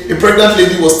today. A pregnant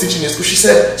lady was teaching in school. She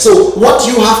said, so what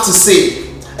do you have to say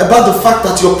about the fact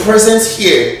that your presence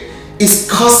here is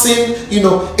causing, a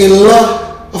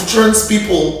lot of trans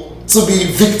people to be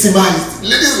victimized?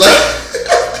 Ladies like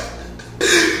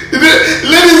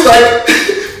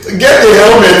get a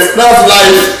helmet, that's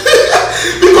life.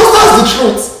 Because that's the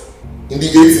truth. In the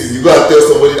 80s, you go and tell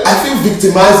somebody, I feel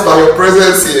victimized by your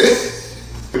presence here.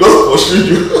 It doesn't pursue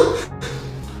you.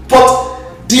 But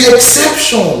the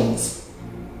exceptions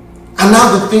are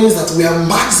now the things that we are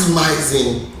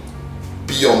maximizing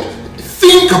beyond.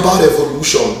 Think about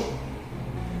evolution.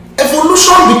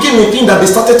 Evolution became a thing that they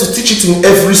started to teach it in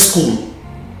every school.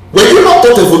 Were you not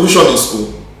taught evolution in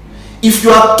school? If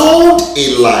you are told a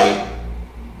lie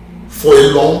for a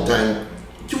long time,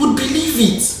 you would believe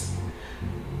it.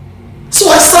 So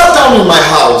I sat down in my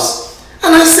house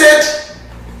and I said,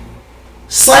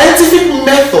 scientific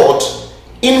method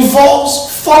involves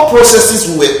 4 processes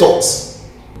we were taught: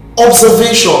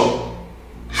 observation,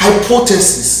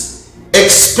 hypothesis,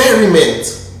 experiment,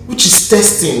 which is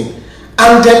testing,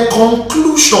 and then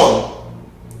conclusion.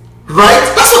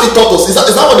 Right? That's what they taught us. Is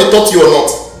that what they taught you or not?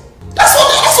 That's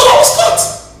what I was taught.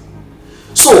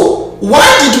 So why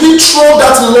did we throw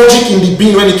that logic in the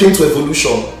bin when it came to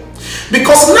evolution?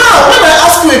 Because now when I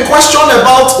ask you a question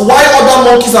about why other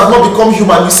monkeys have not become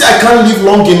human, you say I can't live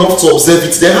long enough to observe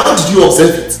it. Then how did you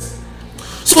observe it?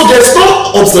 So there's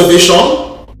no observation.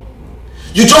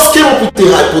 You just came up with a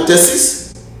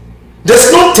hypothesis.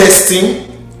 There's no testing,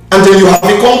 and then you have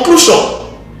a conclusion.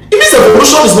 It means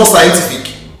evolution is not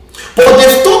scientific. But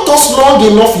they've taught us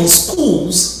long enough in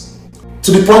schools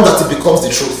to the point that it becomes the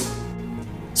truth.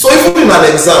 So even in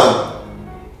an exam,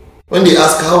 when they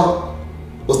ask how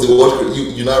was the world,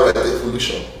 you now write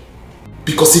evolution.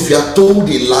 Because if you are told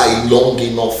a lie long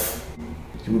enough,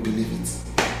 you will believe it.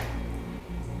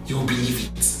 You will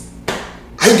believe it.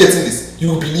 Are you getting this? You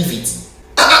will believe it.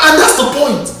 And that's the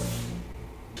point.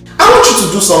 I want you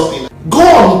to do something. Go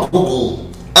on Google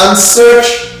and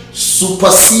search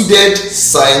superseded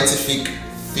scientific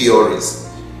theories.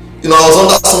 I was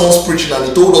under someone's preaching and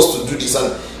he told us to do this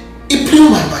and it blew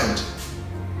my mind.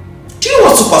 Do you know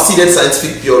what superseded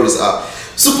scientific theories are?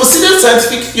 Superseded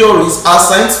scientific theories are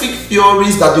scientific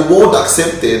theories that the world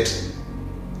accepted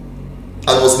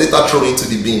and was later thrown into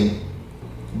the bin.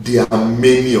 There are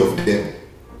many of them.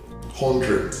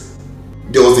 Hundreds.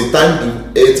 There was a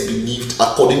time the earth believed,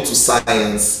 according to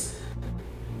science,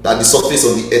 that the surface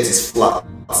of the earth is flat.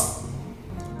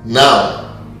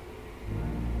 Now,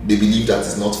 they believe that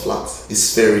it's not flat, it's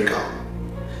spherical.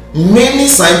 Many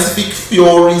scientific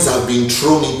theories have been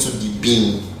thrown into the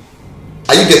bin.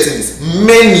 Are you getting this?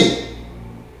 Many.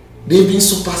 They've been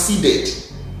superseded.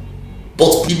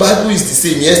 But the Bible is the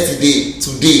same yesterday,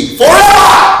 today,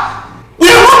 forever. We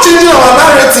are not changing our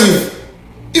narrative.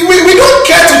 We don't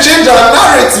care to change our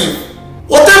narrative.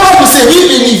 Whatever you say, we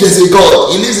believe there's a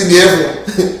God. He lives in the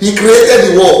heaven. He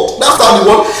created the world. That's how the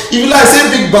world. If you like, say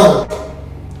Big Bang,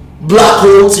 black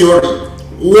hole theory,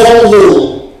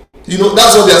 wormhole.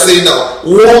 That's what they are saying now.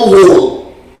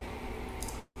 Wormhole.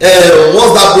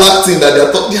 What's that black thing that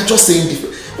they are just saying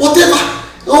different? Whatever.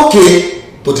 Okay,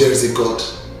 but there is a God.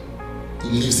 He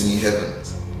lives in the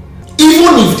heavens.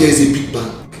 Even if there is a Big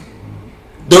Bang,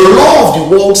 the law of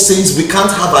the world says we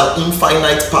can't have an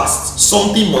infinite past.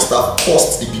 Something must have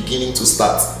caused the beginning to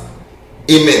start.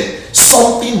 Amen.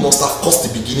 Something must have caused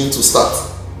the beginning to start.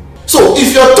 So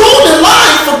if you're told a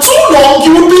lie for too long,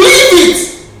 you will believe it.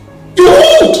 You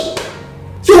would.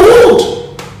 You would.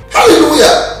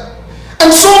 Hallelujah.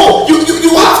 And so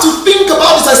you have to think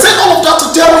about this. I said all of that to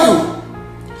tell you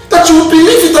that you will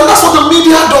believe it, and that's what the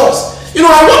media does.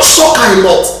 I watch soccer a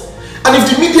lot, and if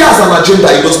the media has an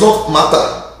agenda, it does not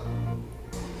matter.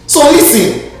 So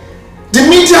listen, the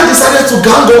media decided to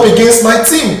gang up against my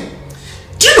team.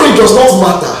 Do you know it does not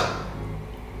matter?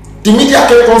 The media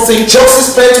kept on saying Chelsea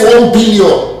spent 1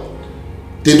 billion.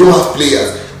 They don't have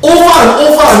players. Over and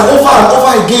over and over and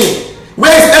over again.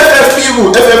 Where is FFP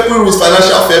rule? FFP rule is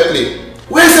financial fair play.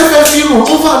 Where is FFP rule?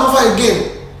 Over and over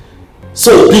again.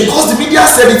 So because the media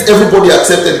said it, everybody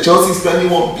accepted Chelsea spending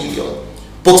 1 billion.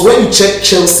 But when you check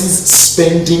Chelsea's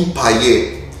spending per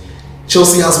year,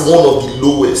 Chelsea has one of the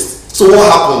lowest. So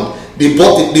what happened? They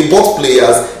bought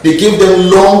players, they gave them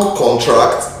long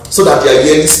contracts so that their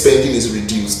yearly spending is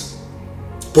reduced.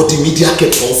 But the media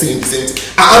kept on saying the same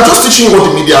thing. I'm just teaching you what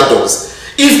the media does.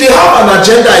 If they have an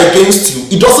agenda against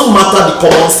you, it doesn't matter the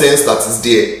common sense that is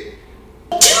there.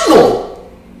 Do you know?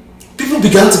 People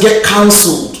began to get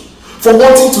cancelled for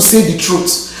wanting to say the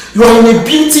truth. You are in a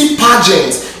beauty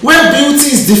pageant where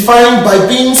beauty is defined by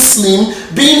being slim,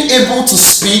 being able to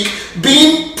speak,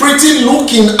 being pretty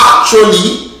looking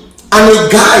actually, and a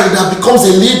guy that becomes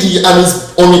a lady and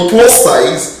is on a plus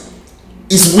size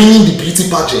is winning the beauty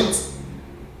pageant.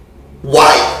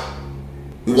 Why?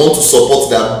 We want to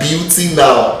support their beauty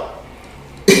now.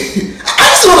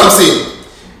 I see what I'm saying.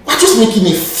 We're just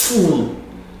making a fool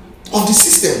of the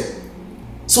system.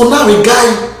 So now a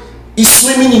guy is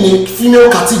swimming in a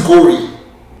female category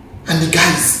and the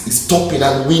guy is topping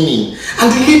and winning,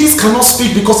 and the ladies cannot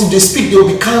speak because if they speak they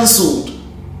will be cancelled.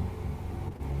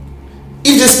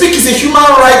 If they speak, it's a human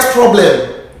rights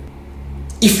problem.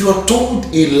 If you are told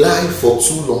a lie for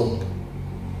too long,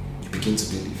 you begin to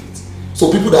believe it.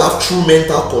 So people that have true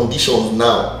mental conditions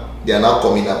now, they are now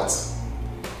coming out.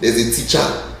 There's a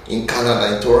teacher in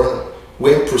Canada, in Toronto,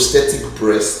 wearing prosthetic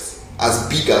breasts as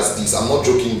big as this. I'm not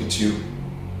joking with you.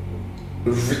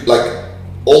 Like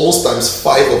almost times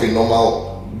 5 of a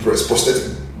normal breast,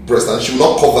 prosthetic breast, and she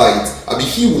will not cover it. I mean,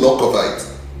 he will not cover it.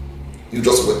 You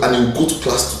just wait, and you go to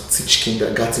class to teach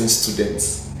kindergarten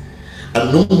students,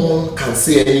 and no one can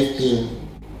say anything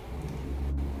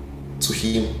to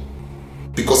him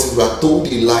because if we are told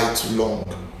a lie too long,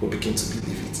 we begin to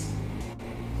believe it.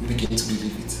 We begin to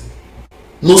believe it.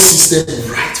 No system is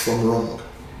right from wrong.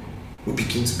 We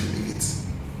begin to believe it.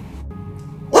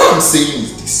 What I'm saying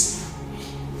is this: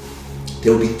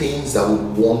 there will be things that will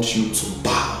want you to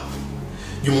bow.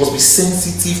 You must be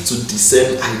sensitive to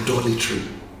discern idolatry.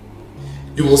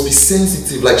 You must be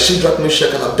sensitive, like Shadrach,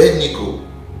 Meshach, and Abednego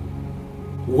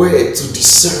were to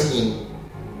discerning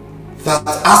that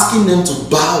asking them to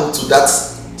bow to that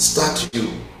statue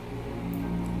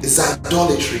is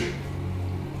idolatry.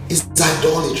 is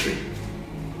idolatry.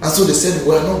 And so they said,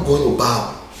 we're not going to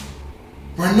bow.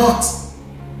 We're not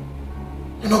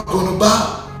going to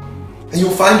bow. And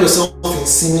you'll find yourself in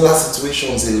similar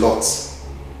situations a lot.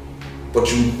 But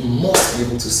you must be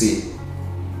able to say,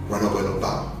 we're not going to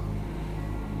bow.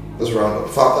 Let's round up.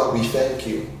 Father, we thank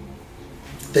you.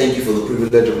 Thank you for the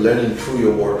privilege of learning through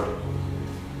your word.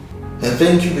 And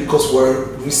thank you because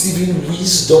we're receiving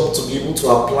wisdom to be able to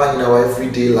apply in our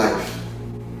everyday life.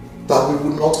 That we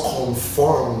would not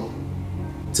conform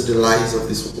to the lies of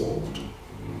this world.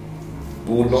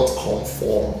 We would not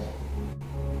conform.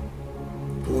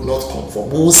 We will not conform.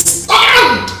 We will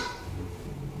stand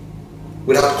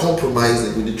without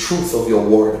compromising with the truth of your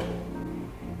word.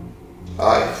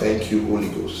 I thank you, Holy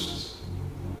Ghost.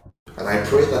 And I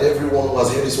pray that everyone who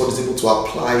has heard this word is able to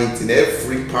apply it in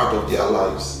every part of their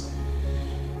lives.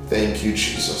 Thank you,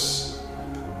 Jesus.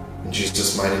 In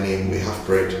Jesus' mighty name we have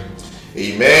prayed.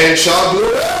 Amen. Shout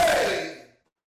glory.